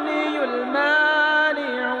المغني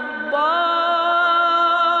المانع الضار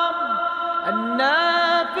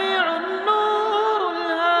النافع النور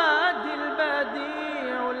الهادي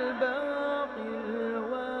البديع الباقي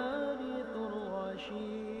الوارث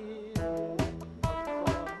الرشيد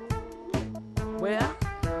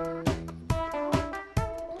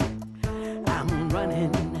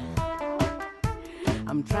running.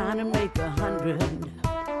 I'm trying to make 100.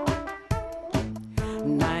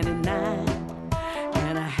 99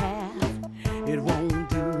 and a half, it won't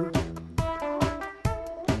do.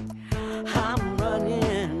 I'm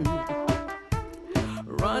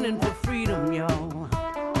running for freedom, y'all.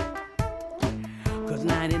 'Cause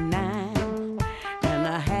 99 and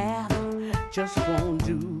a half just won't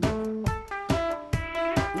do.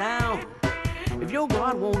 Now, if your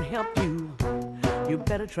God won't help you, you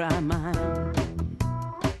better try mine.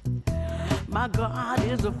 My God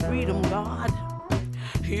is a freedom God.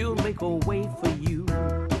 He'll make a way for you.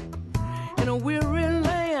 In a weary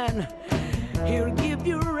land, He'll give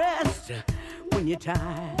you rest when you're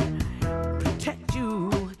tired. Protect you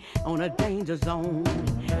on a danger zone.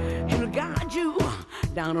 He'll guide you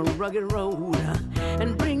down a rugged road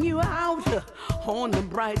and bring you out on the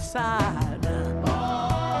bright side.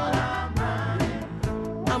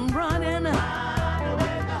 I'm running,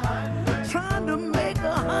 trying to make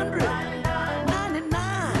 100.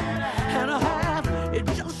 99 and a half, it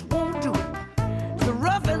just won't do. It's a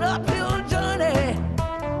rough and uphill journey.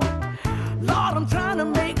 Lord, I'm trying to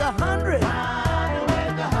make 100.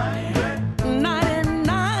 99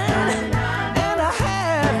 and a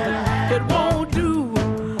half, it won't do.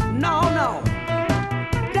 No, no.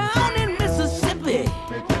 Down in Mississippi,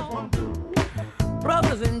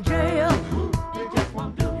 brothers in jail,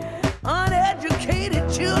 uneducated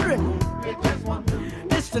children.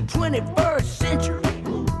 It's the 21st century.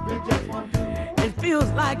 It feels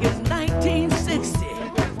like it's 1960.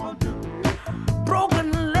 Broken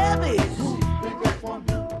levees,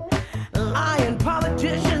 lying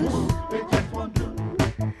politicians,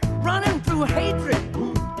 running through hatred,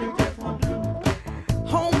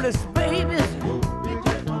 homeless babies.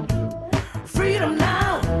 Freedom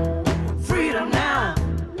now, freedom now,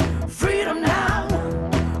 freedom now,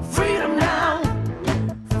 freedom now,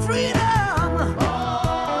 freedom.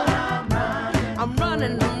 I'm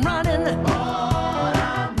running,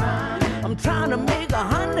 I'm trying to make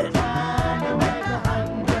 100.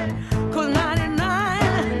 'Cause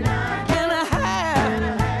 99 and a half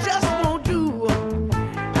just won't do.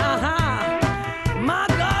 My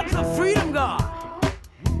God's a freedom God.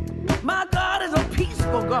 My God is a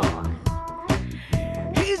peaceful God.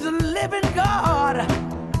 He's a living God.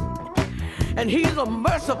 And He's a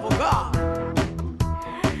merciful God.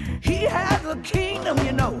 He has a kingdom,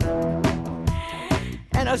 you know,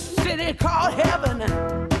 and a city called heaven.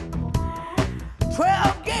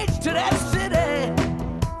 12 gates to that city.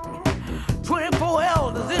 24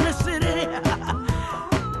 elders in the city.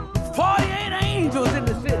 48 angels in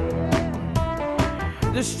the city.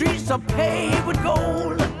 The streets are paved with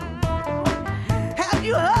gold. Have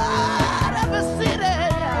you heard of a city?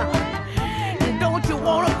 Don't you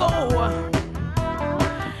want to go?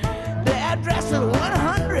 The address is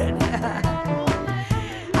 100.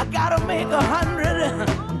 I gotta make 100.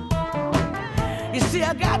 You see,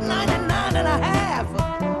 I got 99 and a half,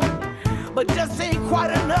 but just ain't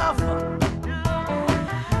quite enough.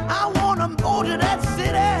 I wanna go to that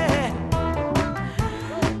city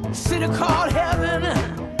called heaven.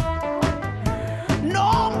 No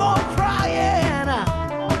more crying,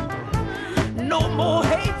 no more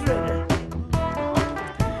hatred.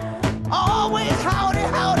 Always howdy,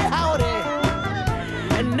 howdy, howdy,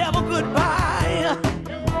 and never goodbye.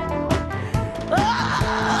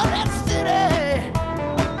 Ah, that city.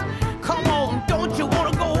 Come on, don't you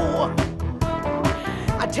wanna go?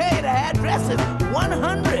 I tell you, the address is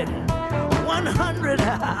 100, 100,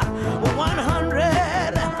 100.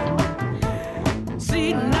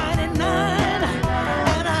 See, 99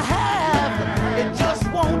 and a half, it just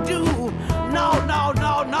won't do. No, no,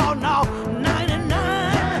 no, no, no.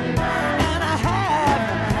 99 and a half,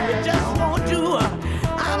 it just won't do.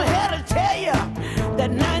 I'm here to tell you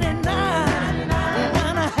that 99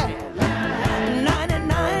 and a half,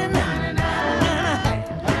 99 and a half,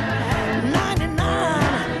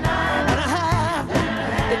 99 and a half,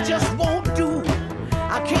 it just won't do.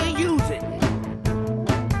 I can't use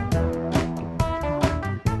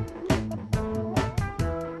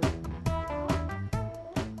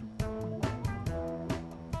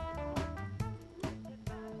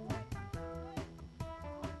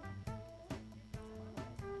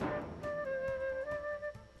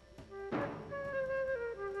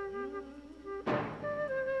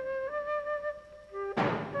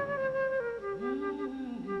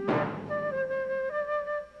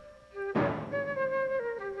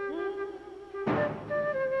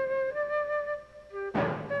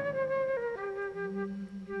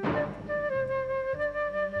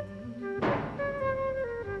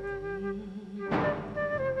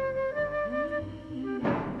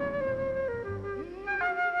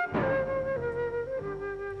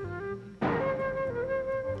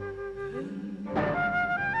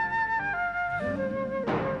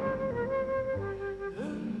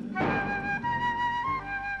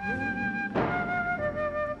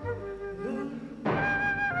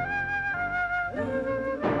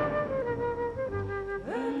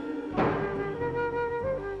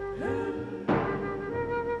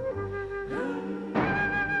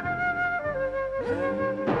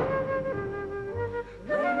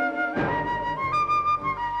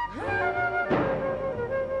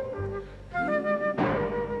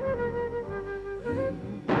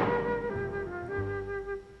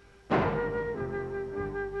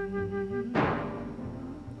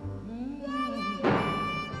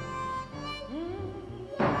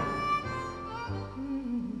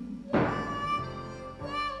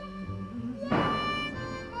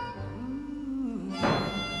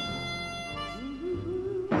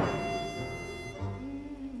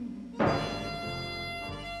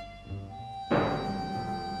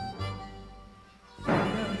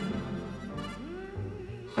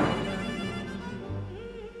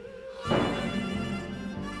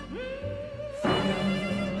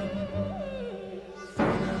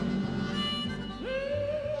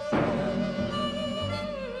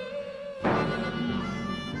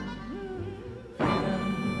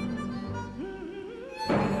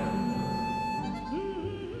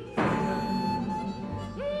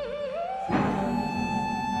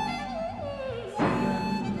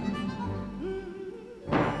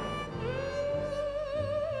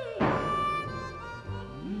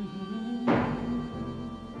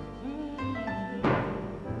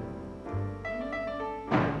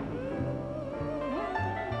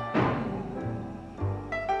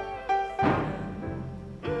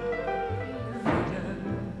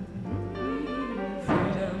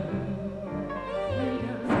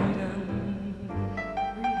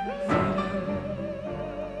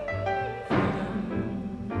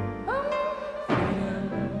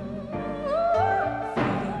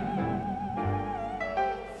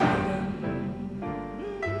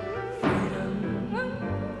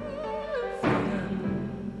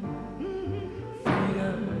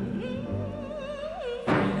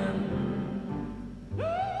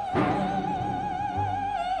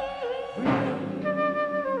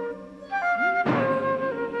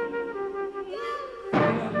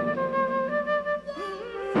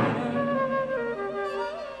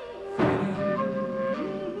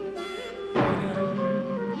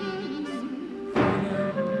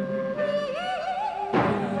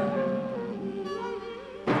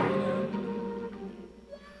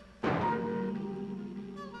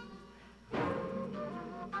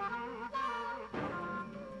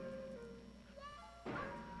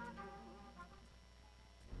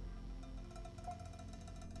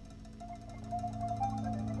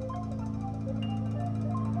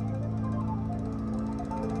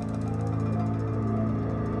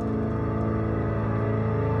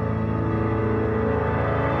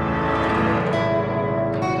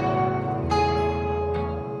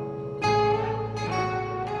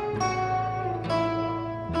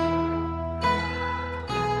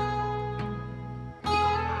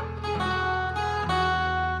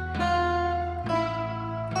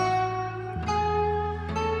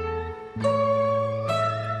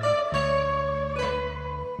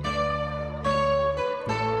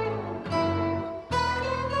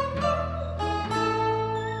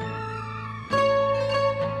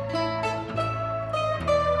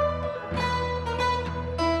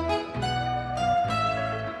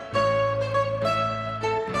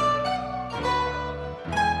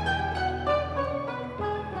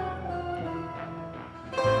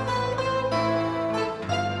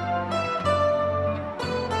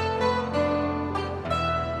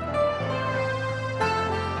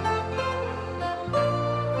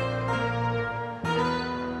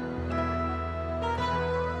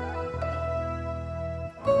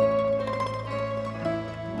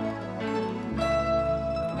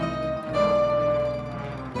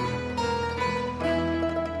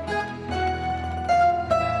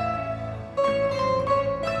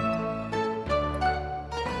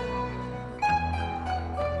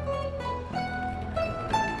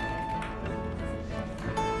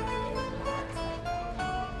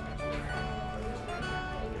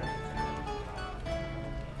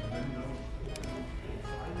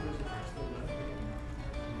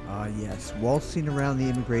Yes, waltzing around the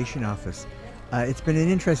immigration office. It's been an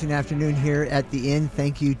interesting afternoon here at the Inn.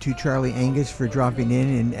 Thank you to Charlie Angus for dropping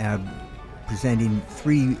in and presenting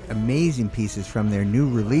 3 amazing pieces from their new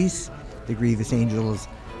release, the Grievous Angels'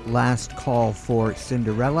 Last Call for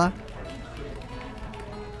Cinderella.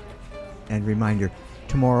 And reminder,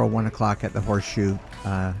 tomorrow, 1 o'clock at the Horseshoe,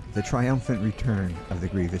 the triumphant return of the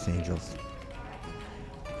Grievous Angels.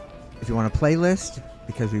 If you want a playlist,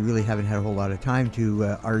 because we really haven't had a whole lot of time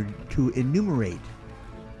to enumerate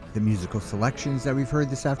the musical selections that we've heard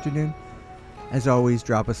this afternoon, as always,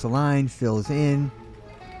 drop us a line, fills in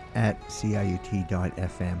at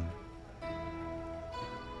ciut.fm.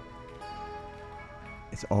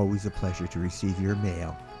 It's always a pleasure to receive your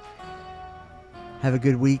mail. Have a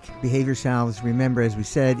good week. Behave yourselves. Remember, as we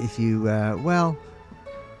said, if you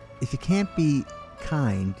can't be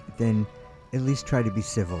kind, then at least try to be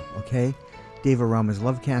civil, okay? Dave Arama's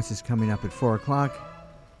Lovecast is coming up at 4 o'clock.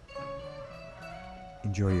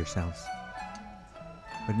 Enjoy yourselves,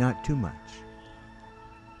 but not too much.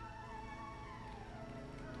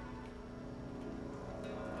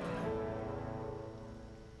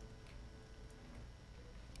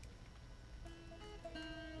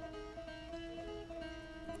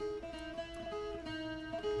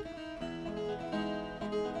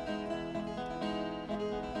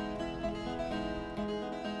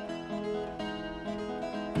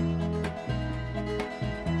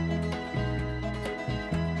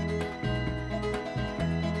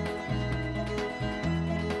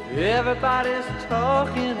 Everybody's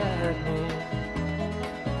talking at me.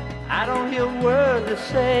 I don't hear a word they're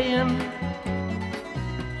saying,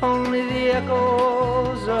 only the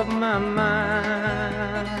echoes of my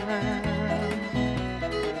mind.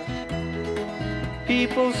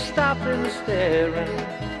 People stopping, staring.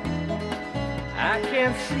 I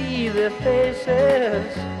can't see their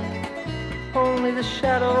faces, only the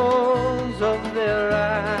shadows of their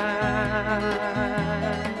eyes.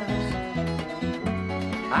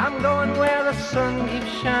 I'm going where the sun keeps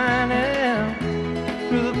shining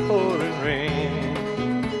through the pouring rain.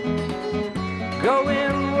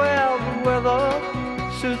 Going where the weather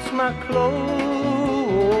suits my clothes.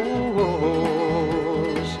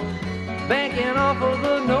 Banking off of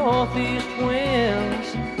the northeast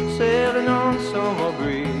winds, sailing on summer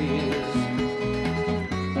breeze,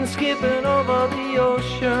 and skipping over the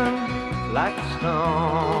ocean like a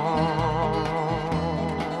stone.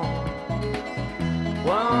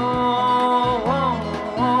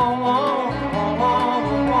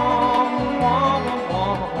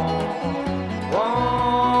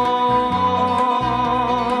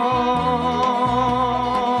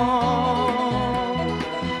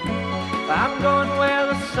 I'm going where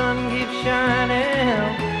the sun keeps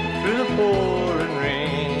shining through the pouring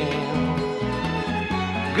rain.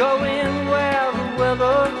 Going where the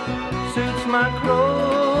weather suits my clothes.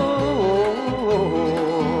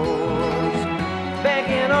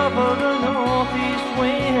 Backing off of the northeast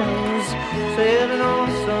winds, sailing on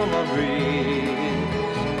summer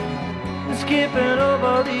breeze, and skipping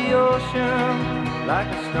over the ocean like a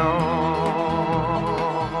stone.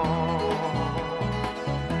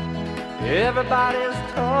 Everybody's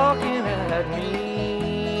talking at me.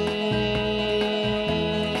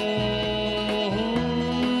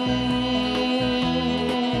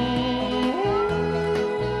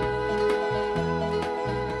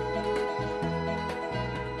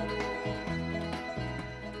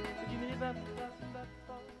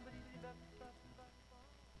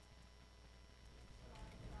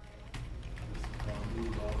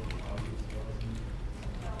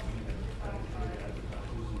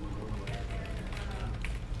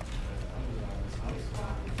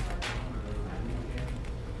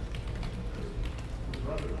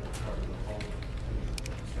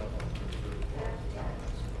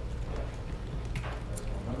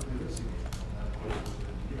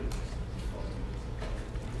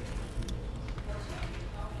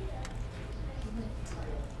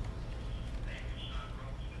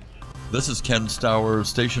 This is Ken Stour,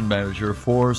 station manager for